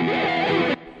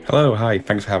 Hello, hi,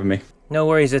 thanks for having me. No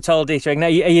worries at all, Dietrich. Now, are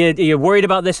you worried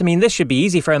about this? I mean, this should be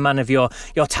easy for a man of your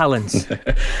talents.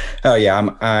 Oh yeah,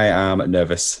 I am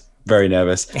nervous. Very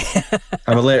nervous.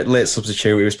 I'm a late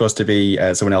substitute. It was supposed to be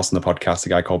someone else on the podcast, a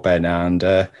guy called Ben,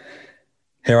 and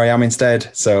here I am instead.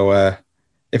 So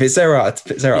if it's 0 out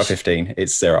of 15,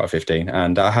 it's 0 out of 15.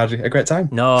 And I had a great time.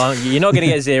 No, you're not going to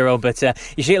get 0, but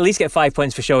you should at least get 5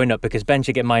 points for showing up because Ben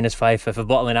should get -5 for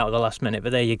bottling out at the last minute.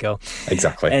 But there you go.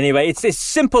 Exactly. Anyway, it's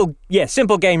simple. Yeah,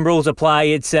 simple game rules apply.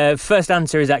 It's first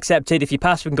answer is accepted. If you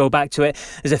pass, we can go back to it.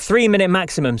 There's a 3-minute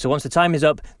maximum. So once the time is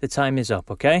up, the time is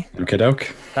up. Okay?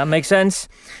 Okey-doke. That makes sense?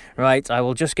 Right, I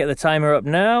will just get the timer up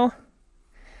now.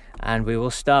 And we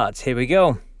will start. Here we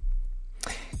go.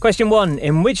 Question 1.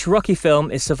 In which Rocky film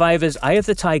is Survivor's Eye of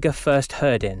the Tiger first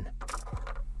heard in?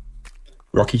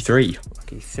 Rocky 3.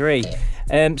 Rocky 3.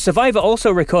 Survivor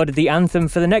also recorded the anthem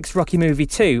for the next Rocky movie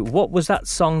too. What was that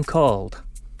song called?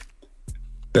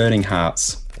 Burning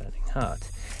Hearts. Burning Heart.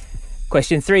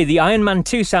 Question 3. The Iron Man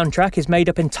 2 soundtrack is made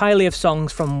up entirely of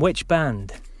songs from which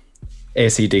band?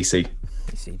 AC/DC.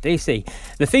 AC/DC.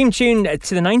 The theme tune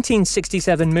to the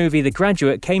 1967 movie The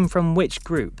Graduate came from which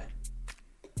group?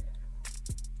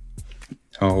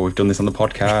 Oh, we've done this on the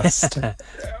podcast.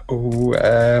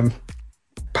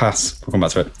 Pass. We'll come back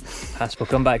to it. Pass. We'll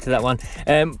come back to that one.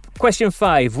 Question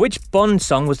 5. Which Bond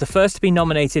song was the first to be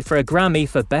nominated for a Grammy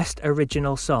for Best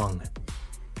Original Song?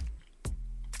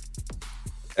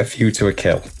 A View to a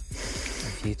Kill. A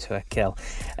View to a Kill.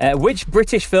 Which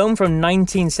British film from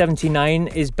 1979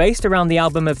 is based around the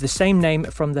album of the same name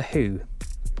from The Who?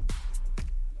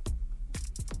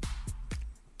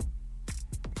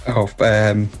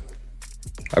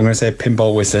 I'm going to say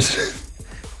Pinball Wizard.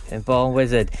 Pinball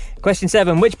Wizard. Question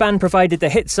 7. Which band provided the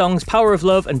hit songs Power of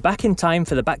Love and Back in Time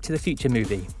for the Back to the Future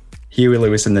movie? Huey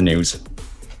Lewis and the News.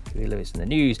 Huey Lewis and the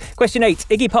News. Question 8.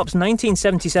 Iggy Pop's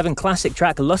 1977 classic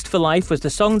track Lust for Life was the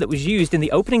song that was used in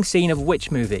the opening scene of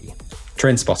which movie?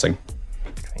 Trainspotting.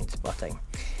 Trainspotting.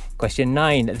 Question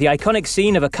 9. The iconic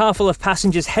scene of a car full of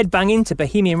passengers headbanging to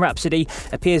Bohemian Rhapsody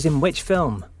appears in which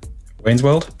film? Wayne's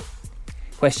World.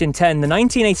 Question 10. The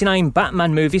 1989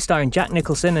 Batman movie starring Jack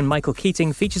Nicholson and Michael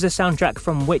Keating features a soundtrack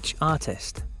from which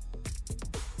artist?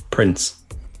 Prince.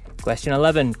 Question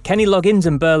 11. Kenny Loggins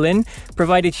and Berlin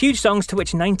provided huge songs to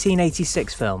which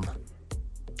 1986 film?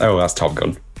 Oh, that's Top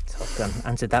Gun. Top Gun.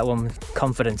 Answered that one with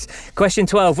confidence. Question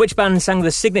 12. Which band sang the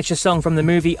signature song from the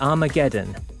movie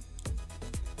Armageddon?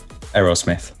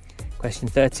 Aerosmith. Question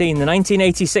 13. The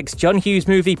 1986 John Hughes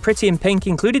movie Pretty in Pink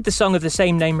included the song of the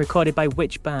same name recorded by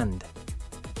which band?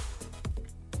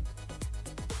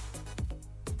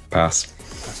 Pass.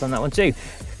 Pass on that one too.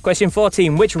 Question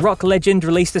 14. Which rock legend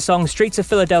released the song Streets of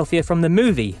Philadelphia from the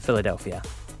movie Philadelphia?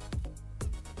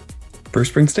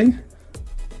 Bruce Springsteen?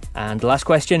 And last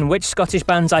question. Which Scottish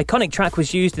band's iconic track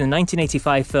was used in the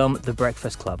 1985 film The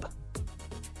Breakfast Club?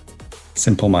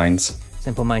 Simple Minds.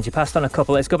 Simple Minds. You passed on a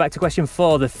couple. Let's go back to question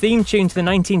 4. The theme tune to the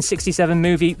 1967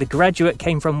 movie The Graduate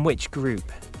came from which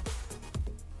group?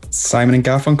 Simon and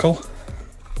Garfunkel.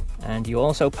 And you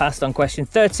also passed on question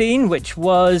 13, which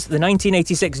was the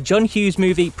 1986 John Hughes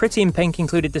movie Pretty in Pink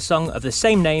included the song of the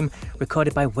same name,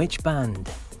 recorded by which band?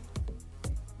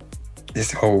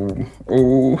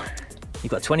 Oh. You've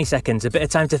got 20 seconds, a bit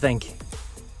of time to think.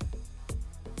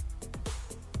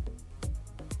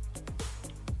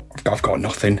 I've got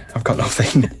nothing.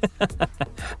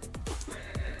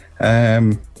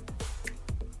 I'm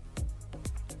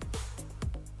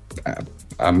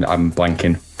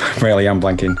blanking. Really, I'm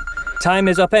blanking. Time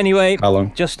is up anyway. How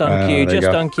long? Just on cue,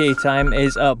 on cue. Time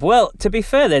is up. Well, to be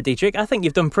fair there, Dietrich, I think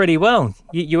you've done pretty well.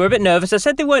 You were a bit nervous. I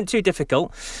said they weren't too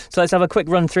difficult. So let's have a quick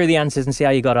run through the answers and see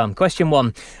how you got on. Question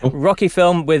 1. Oh. Rocky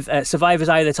film with Survivor's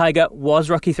Eye of the Tiger was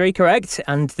Rocky 3, correct?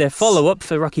 And the follow-up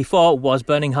for Rocky 4 was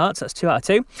Burning Hearts. That's 2 out of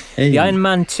 2. Hey. The Iron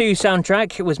Man 2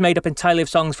 soundtrack was made up entirely of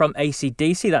songs from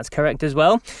AC/DC. That's correct as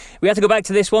well. We had to go back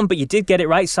to this one, but you did get it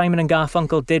right. Simon and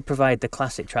Garfunkel did provide the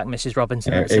classic track, Mrs.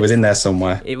 Robinson. Yeah, it was in there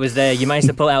somewhere. It was there. You managed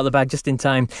to pull it out of the bag just in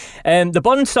time. The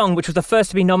Bond song, which was the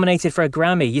first to be nominated for a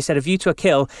Grammy, you said A View to a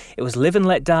Kill. It was Live and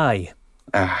Let Die.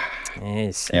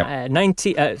 Yes. Yep.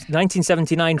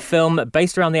 1979 film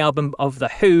based around the album of The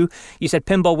Who. You said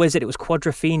Pinball Wizard. It was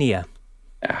Quadrophenia.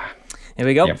 Here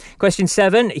we go. Yep. Question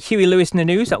 7. Huey Lewis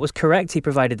News. That was correct. He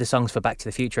provided the songs for Back to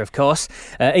the Future, of course.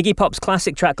 Iggy Pop's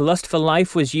classic track Lust for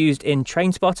Life was used in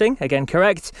Trainspotting. Again,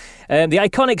 correct. The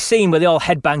iconic scene where they all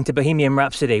headbang to Bohemian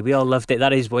Rhapsody. We all loved it.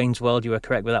 That is Wayne's World. You were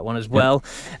correct with that one as well.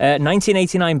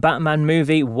 1989 Batman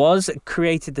movie was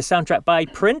created the soundtrack by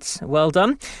Prince. Well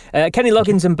done. Kenny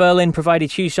Loggins and Berlin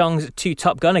provided Hugh songs to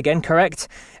Top Gun. Again, correct.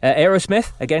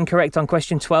 Aerosmith. Again, correct on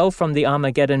question 12 from the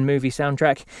Armageddon movie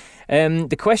soundtrack.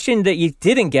 The question that you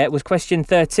didn't get was question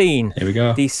 13. Here we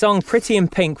go. The song Pretty in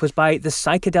Pink was by the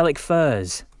Psychedelic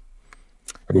Furs.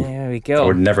 Ooh, there we go. I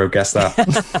would never have guessed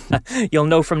that. You'll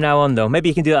know from now on, though. Maybe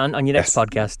you can do that on your next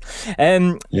podcast.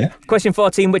 Yeah. Question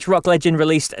 14. Which rock legend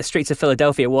released Streets of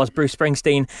Philadelphia? It was Bruce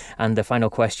Springsteen. And the final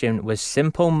question was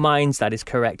Simple Minds. That is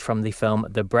correct, from the film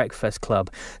The Breakfast Club.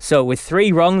 So with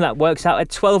 3 wrong, that works out at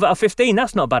 12 out of 15.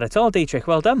 That's not bad at all, Dietrich.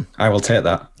 Well done. I will take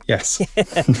that. Yes.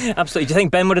 Absolutely. Do you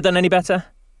think Ben would have done any better?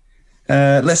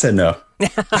 Let's say no.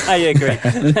 I agree.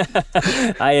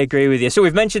 I agree with you. So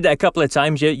we've mentioned it a couple of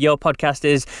times. Your podcast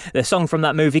is the song from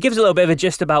that movie. Give us a little bit of a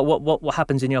gist about what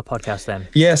happens in your podcast then.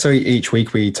 Yeah, so each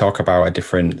week we talk about a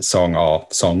different song or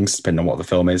songs, depending on what the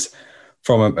film is,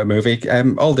 from a movie.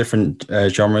 All different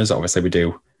genres. Obviously, we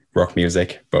do rock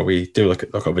music, but we do look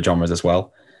at other genres as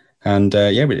well. And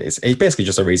it's basically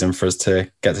just a reason for us to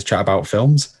get to chat about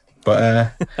films.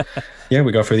 But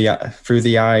we go through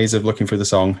the eyes of looking through the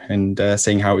song and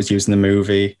seeing how it was used in the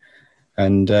movie,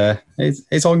 and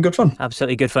it's all good fun.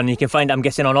 Absolutely good fun. You can find it, I'm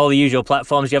guessing, on all the usual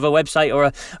platforms. Do you have a website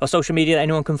or a social media that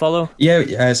anyone can follow?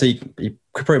 Yeah, so you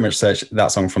could pretty much search that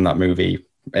song from that movie,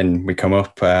 and we come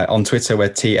up on Twitter. We're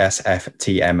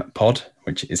TSFTM Pod,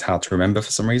 which is hard to remember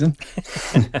for some reason.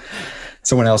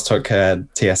 Someone else took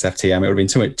TSFTM. It would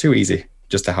have been too easy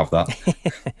just to have that.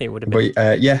 It would have been.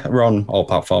 But we're on all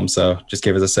platforms, so just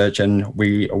give us a search and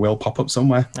we will pop up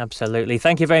somewhere. Absolutely.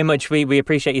 Thank you very much. We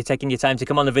appreciate you taking your time to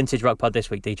come on the Vintage Rock Pod this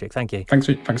week, Dietrich. Thank you. Thanks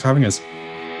for having us.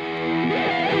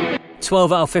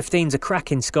 12 out of 15 is a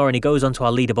cracking score, and he goes onto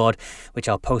our leaderboard, which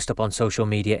I'll post up on social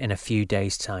media in a few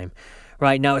days' time.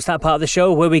 Right, now it's that part of the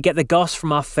show where we get the goss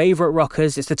from our favourite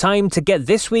rockers. It's the time to get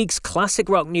this week's classic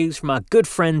rock news from our good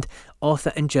friend,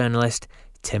 author and journalist,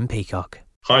 Tim Peacock.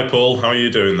 Hi, Paul. How are you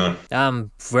doing then?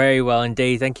 I'm very well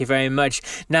indeed. Thank you very much.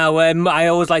 Now, I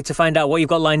always like to find out what you've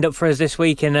got lined up for us this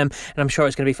week, and I'm sure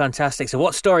it's going to be fantastic. So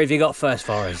what story have you got first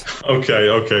for us?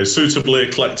 Okay. Suitably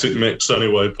eclectic mix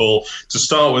anyway, Paul. To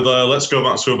start with, let's go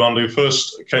back to a band who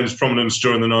first came to prominence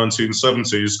during the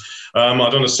 1970s. I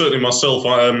don't know, certainly myself,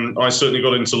 I certainly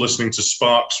got into listening to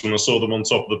Sparks when I saw them on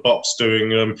Top of the Pops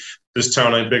doing This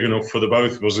Town Ain't Big Enough for the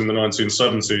Both of Us in the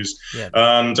 1970s. Yeah.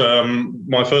 And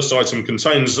my first item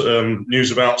contains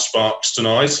news about Sparks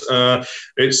tonight.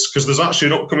 It's because there's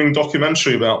actually an upcoming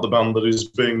documentary about the band that is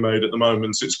being made at the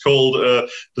moment. It's called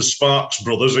The Sparks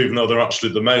Brothers, even though they're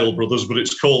actually the Male Brothers, but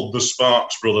it's called The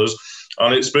Sparks Brothers.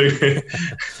 And it's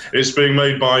being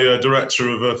made by a director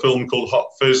of a film called Hot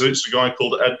Fizz. It's a guy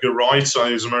called Edgar Wright. He's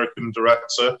an American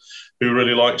director. who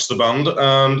really likes the band.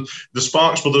 And the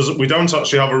Sparks Brothers, we don't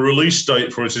actually have a release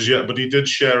date for it as yet, but he did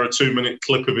share a 2-minute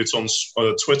clip of it on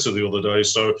Twitter the other day.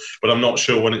 So, but I'm not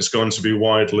sure when it's going to be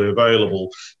widely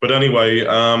available. But anyway,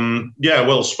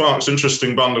 Sparks,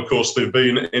 interesting band. Of course, they've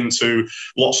been into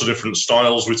lots of different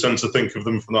styles. We tend to think of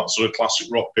them from that sort of classic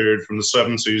rock period from the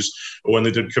 70s, when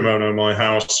they did Kimono My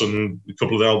House and a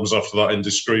couple of the albums after that,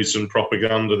 Indiscreet and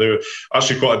Propaganda. They were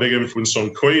actually quite a big influence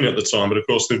on Queen at the time, but of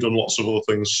course they've done lots of other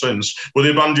things since. Were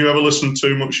they a band you ever listened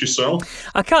to much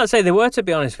yourself? I can't say they were, to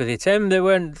be honest with you, Tim. They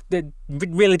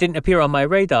really didn't appear on my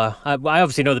radar. I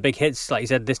obviously know the big hits, like you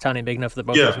said, This Town Ain't Big Enough for the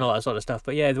Brothers and all that sort of stuff,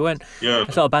 but they weren't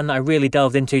a sort of band that I really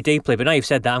delved into deeply. But now you've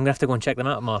said that, I'm going to have to go and check them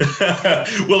out more.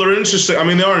 Well, they're interesting. I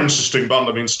mean, they are an interesting band.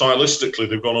 I mean, stylistically,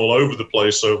 they've gone all over the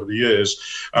place over the years.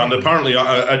 And apparently,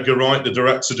 Edgar Wright, the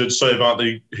director, did say about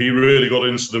he really got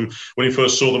into them when he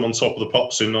first saw them on Top of the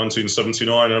Pops in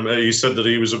 1979. He said that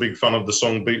he was a big fan of the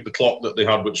song Beat the Clock that they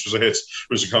had, which was a hit. It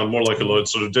was a kind of more like a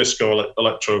sort of disco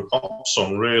electro pop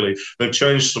song, really. They've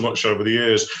changed so much over the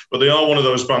years, but they are one of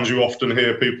those bands you often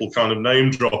hear people kind of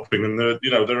name dropping, and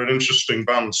they're an interesting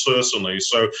band, certainly.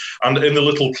 So, and in the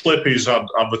little clip he's had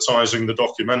advertising the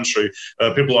documentary,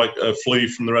 people like Flea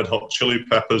from the Red Hot Chili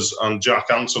Peppers and Jack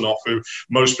Antonoff, who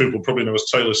most people probably know as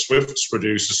Taylor Swift's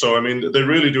producer. So, I mean, they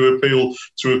really do appeal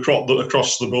to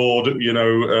across the board,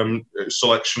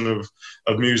 selection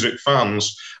of music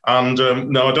fans. And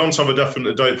now I don't have a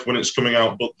definite date for when it's coming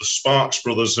out, but The Sparks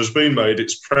Brothers has been made.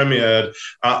 It's premiered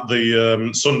at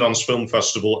the Sundance Film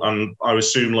Festival, and I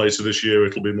assume later this year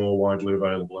it'll be more widely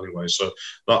available anyway. So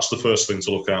that's the first thing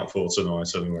to look out for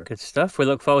tonight anyway. Good stuff. We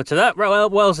look forward to that. Right, well,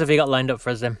 what else have you got lined up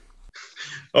for us then?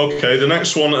 Okay, the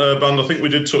next one, band I think we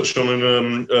did touch on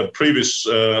in a previous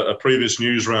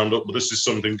news roundup, but this is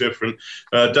something different.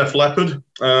 Def Leppard,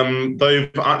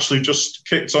 they've actually just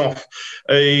kicked off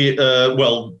they've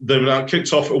now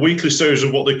kicked off a weekly series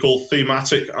of what they call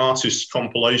thematic artist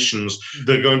compilations.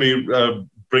 They're going to be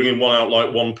bringing one out,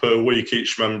 like one per week,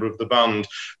 each member of the band.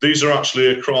 These are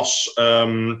actually across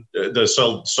their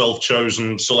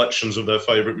self-chosen selections of their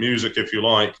favourite music, if you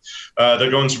like. They're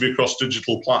going to be across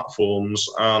digital platforms.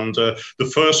 And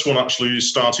the first one actually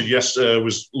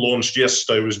was launched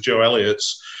yesterday, was Joe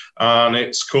Elliott's. And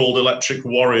it's called Electric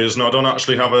Warriors. Now, I don't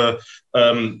actually have a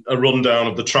rundown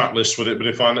of the track list with it, but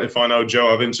if I know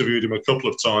Joe, I've interviewed him a couple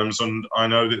of times, and I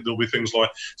know that there'll be things like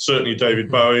certainly David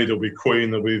Bowie, there'll be Queen,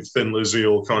 there'll be Thin Lizzy,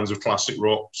 all kinds of classic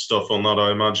rock stuff on that,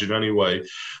 I imagine anyway.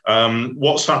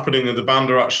 What's happening in the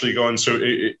band are actually going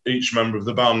to, each member of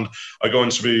the band are going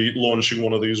to be launching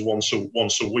one of these once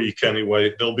a week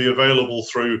anyway. They'll be available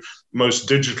through most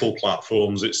digital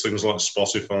platforms. It's things like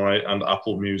Spotify and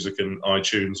Apple Music and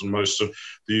iTunes, and most of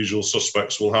the usual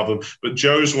suspects will have them. But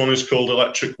Joe's one is called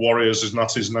Electric Warriors, and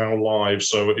that is now live.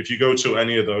 So if you go to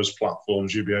any of those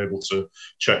platforms, you'll be able to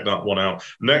check that one out.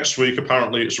 Next week,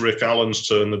 apparently, it's Rick Allen's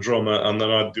turn, the drummer, and then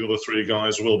the other three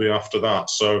guys will be after that.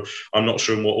 So I'm not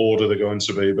sure in what order they're going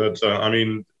to be, but they're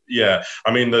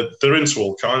into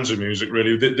all kinds of music,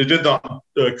 really. They did that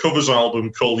covers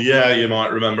album called Yeah, you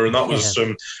might remember, and that was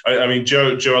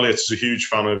Joe Elliott is a huge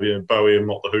fan of Bowie and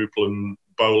Mott the Hoople and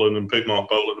Bolan and Mark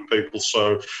Bolan and people,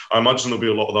 so I imagine there'll be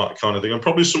a lot of that kind of thing, and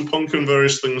probably some punk and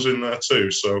various things in there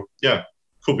too. So yeah,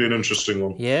 could be an interesting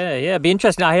one. Yeah, it'd be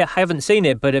interesting. I haven't seen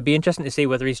it, but it'd be interesting to see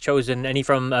whether he's chosen any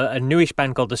from a newish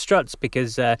band called The Struts,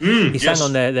 because he sang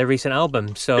on their recent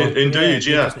album. So indeed,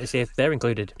 interesting to see if they're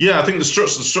included. Yeah, I think The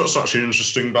Struts actually an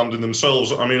interesting band in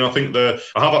themselves. I mean, I think I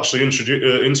have actually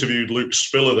interviewed Luke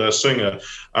Spiller, their singer,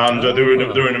 and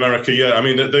they're in America. Yeah, I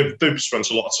mean, they've spent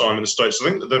a lot of time in the States. I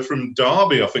think that they're from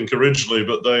Derby, I think, originally,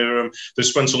 but they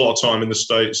spent a lot of time in the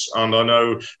States, and I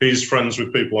know he's friends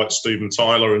with people like Steven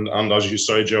Tyler, and as you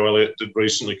say, Joe Elliott did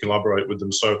recently collaborate with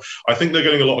them. So I think they're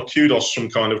getting a lot of kudos from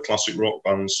kind of classic rock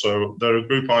bands. So they're a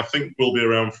group I think will be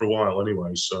around for a while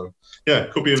anyway. So yeah,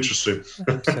 could be interesting.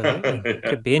 Absolutely.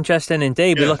 Could be interesting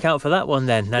indeed. We look out for that one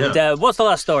then. And what's the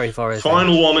last story for us?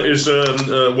 Final one is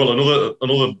another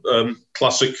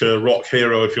classic rock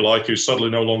hero, if you like, who's sadly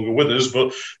no longer with us,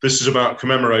 but this is about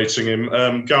commemorating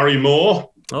him. Gary Moore.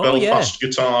 Belfast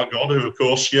guitar god, who, of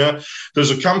course,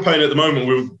 there's a campaign at the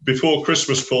moment. Before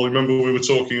Christmas, Paul, remember we were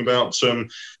talking about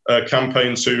a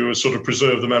campaign to sort of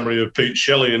preserve the memory of Pete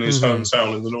Shelley in his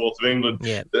hometown in the north of England.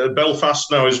 Yeah.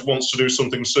 Belfast now wants to do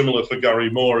something similar for Gary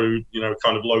Moore, who,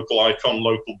 kind of local icon,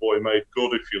 local boy made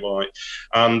good, if you like.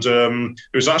 And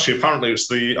it was actually, apparently, it's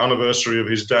the anniversary of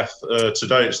his death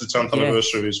today. It's the 10th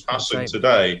anniversary of his passing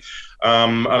today.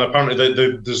 And apparently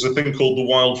there's a thing called the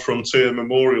Wild Frontier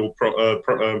Memorial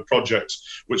Project,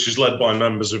 which is led by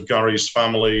members of Gary's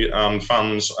family and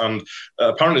fans. And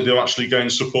apparently they've actually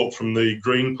gained support from the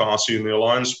Green Party and the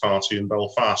Alliance Party in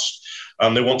Belfast.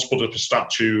 And they want to put up a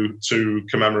statue to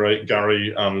commemorate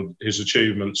Gary and his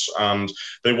achievements. And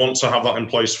they want to have that in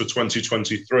place for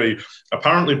 2023.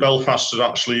 Apparently, Belfast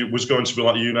was going to be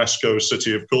like UNESCO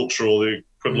City of Culture, or the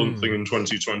equivalent thing in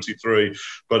 2023.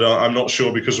 But I'm not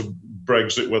sure, because of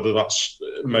Brexit, whether that's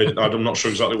made. I'm not sure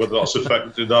exactly whether that's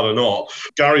affected that or not.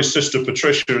 Gary's sister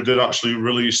Patricia did actually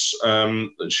release.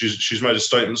 She's made a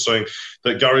statement saying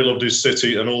that Gary loved his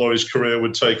city, and although his career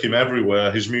would take him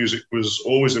everywhere, his music was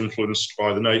always influenced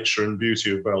by the nature and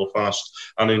beauty of Belfast,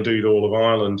 and indeed all of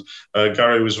Ireland.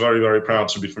 Gary was very, very proud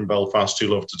to be from Belfast. He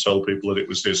loved to tell people that it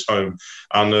was his home.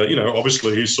 And,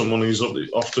 obviously he's someone who's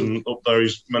often up there.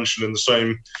 He's mentioned in the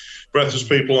same breath as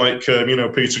people like,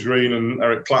 Peter Green and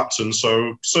Eric Clapton.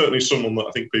 So certainly someone that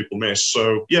I think people miss.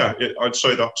 So, yeah, I'd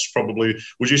say that's probably...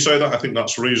 Would you say that? I think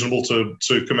that's reasonable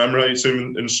to commemorate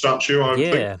him in statue, I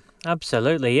think.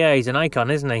 Absolutely, yeah, he's an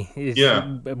icon, isn't he? He's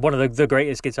one of the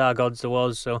greatest guitar gods there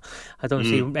was, so I don't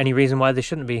see any reason why there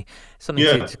shouldn't be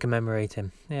something to commemorate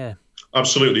him. Yeah.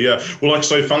 Absolutely, yeah. Well, like I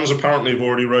say, fans apparently have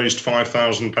already raised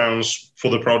 £5,000 for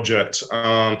the project.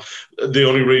 The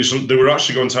only reason they were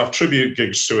actually going to have tribute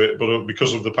gigs to it, but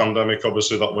because of the pandemic,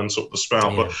 obviously that went up the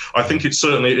spout. Yeah. But I think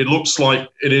it looks like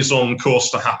it is on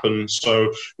course to happen.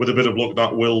 So with a bit of luck,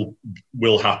 that will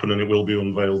happen, and it will be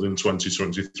unveiled in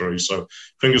 2023. So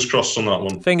fingers crossed on that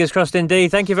one. Fingers crossed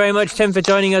indeed. Thank you very much, Tim, for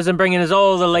joining us and bringing us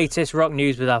all the latest rock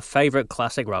news with our favourite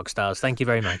classic rock stars. Thank you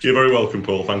very much. You're very welcome,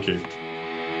 Paul. Thank you.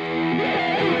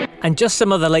 And just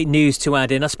some other late news to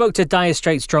add in. I spoke to Dire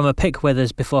Straits drummer Pick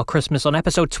Withers before Christmas on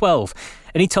episode 12,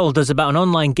 and he told us about an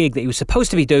online gig that he was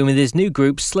supposed to be doing with his new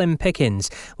group Slim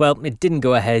Pickens. Well, it didn't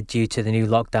go ahead due to the new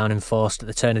lockdown enforced at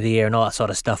the turn of the year and all that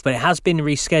sort of stuff, but it has been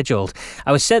rescheduled.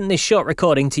 I was sent this short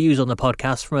recording to use on the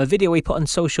podcast from a video he put on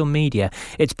social media.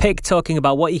 It's Pick talking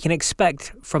about what you can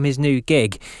expect from his new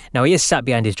gig. Now, he is sat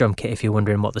behind his drum kit if you're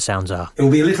wondering what the sounds are. It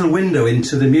will be a little window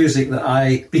into the music that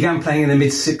I began playing in the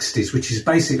mid-60s, which is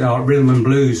basically our rhythm and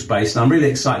blues based. And I'm really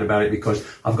excited about it because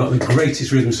I've got the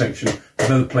greatest rhythm section I've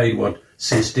ever played one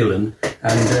since Dylan.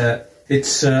 And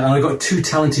and I've got two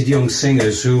talented young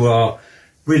singers who are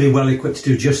really well equipped to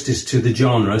do justice to the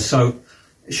genre. So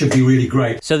it should be really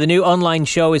great. So the new online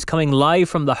show is coming live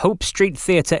from the Hope Street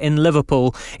Theatre in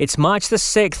Liverpool. It's March the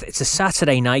 6th. It's a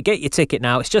Saturday night. Get your ticket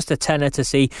now. It's just a tenner to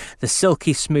see the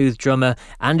silky smooth drummer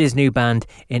and his new band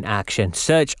in action.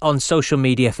 Search on social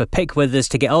media for Pick Withers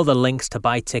to get all the links to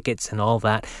buy tickets and all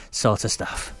that sort of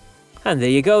stuff. And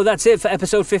there you go. That's it for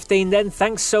episode 15 then.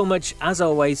 Thanks so much, as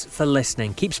always, for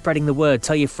listening. Keep spreading the word.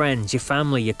 Tell your friends, your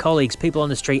family, your colleagues, people on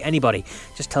the street, anybody.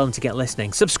 Just tell them to get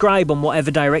listening. Subscribe on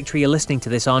whatever directory you're listening to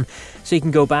this on so you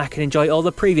can go back and enjoy all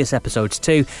the previous episodes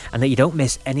too, and that you don't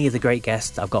miss any of the great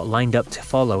guests I've got lined up to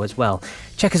follow as well.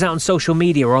 Check us out on social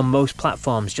media or on most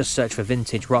platforms. Just search for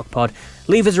Vintage Rock Pod.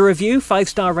 Leave us a review,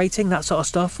 5-star rating, that sort of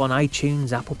stuff on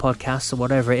iTunes, Apple Podcasts, or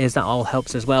whatever it is. That all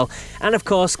helps as well. And of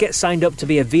course, get signed up to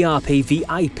be a VRP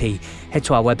VIP. Head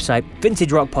to our website,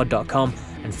 vintagerockpod.com,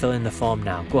 and fill in the form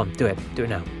now. Go on, do it. Do it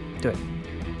now. Do it.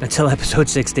 Until episode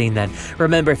 16 then.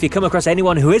 Remember, if you come across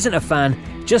anyone who isn't a fan,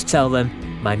 just tell them,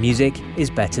 my music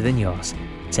is better than yours.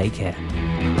 Take care.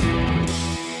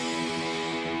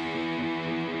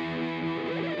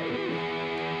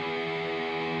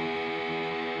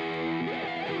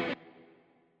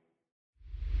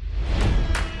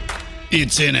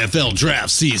 It's NFL draft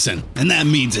season, and that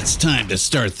means it's time to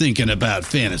start thinking about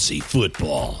fantasy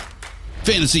football.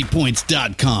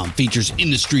 FantasyPoints.com features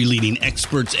industry-leading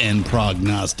experts and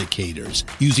prognosticators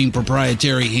using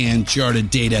proprietary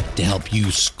hand-charted data to help you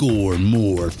score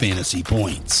more fantasy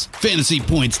points.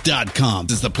 FantasyPoints.com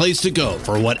is the place to go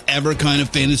for whatever kind of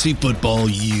fantasy football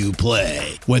you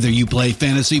play. Whether you play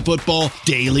fantasy football,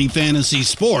 daily fantasy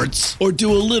sports, or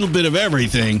do a little bit of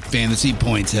everything, Fantasy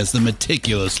Points has the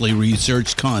meticulously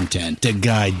researched content to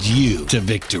guide you to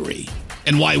victory.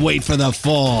 And why wait for the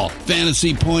fall?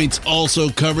 Fantasy Points also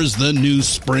covers the new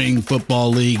spring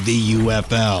football league, the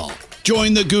UFL.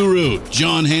 Join the guru,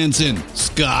 John Hansen,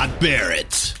 Scott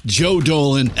Barrett, Joe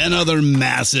Dolan, and other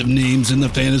massive names in the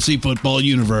fantasy football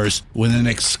universe with an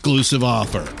exclusive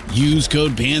offer. Use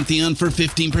code Pantheon for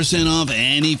 15% off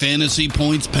any Fantasy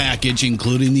Points package,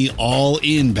 including the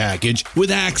all-in package,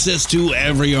 with access to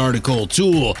every article,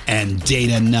 tool, and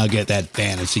data nugget that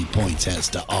Fantasy Points has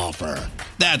to offer.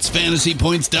 That's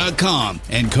FantasyPoints.com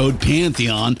and code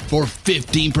Pantheon for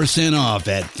 15% off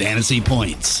at Fantasy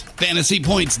Points.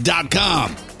 FantasyPoints.com.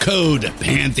 Code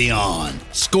Pantheon.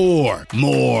 Score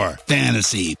more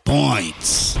fantasy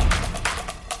points.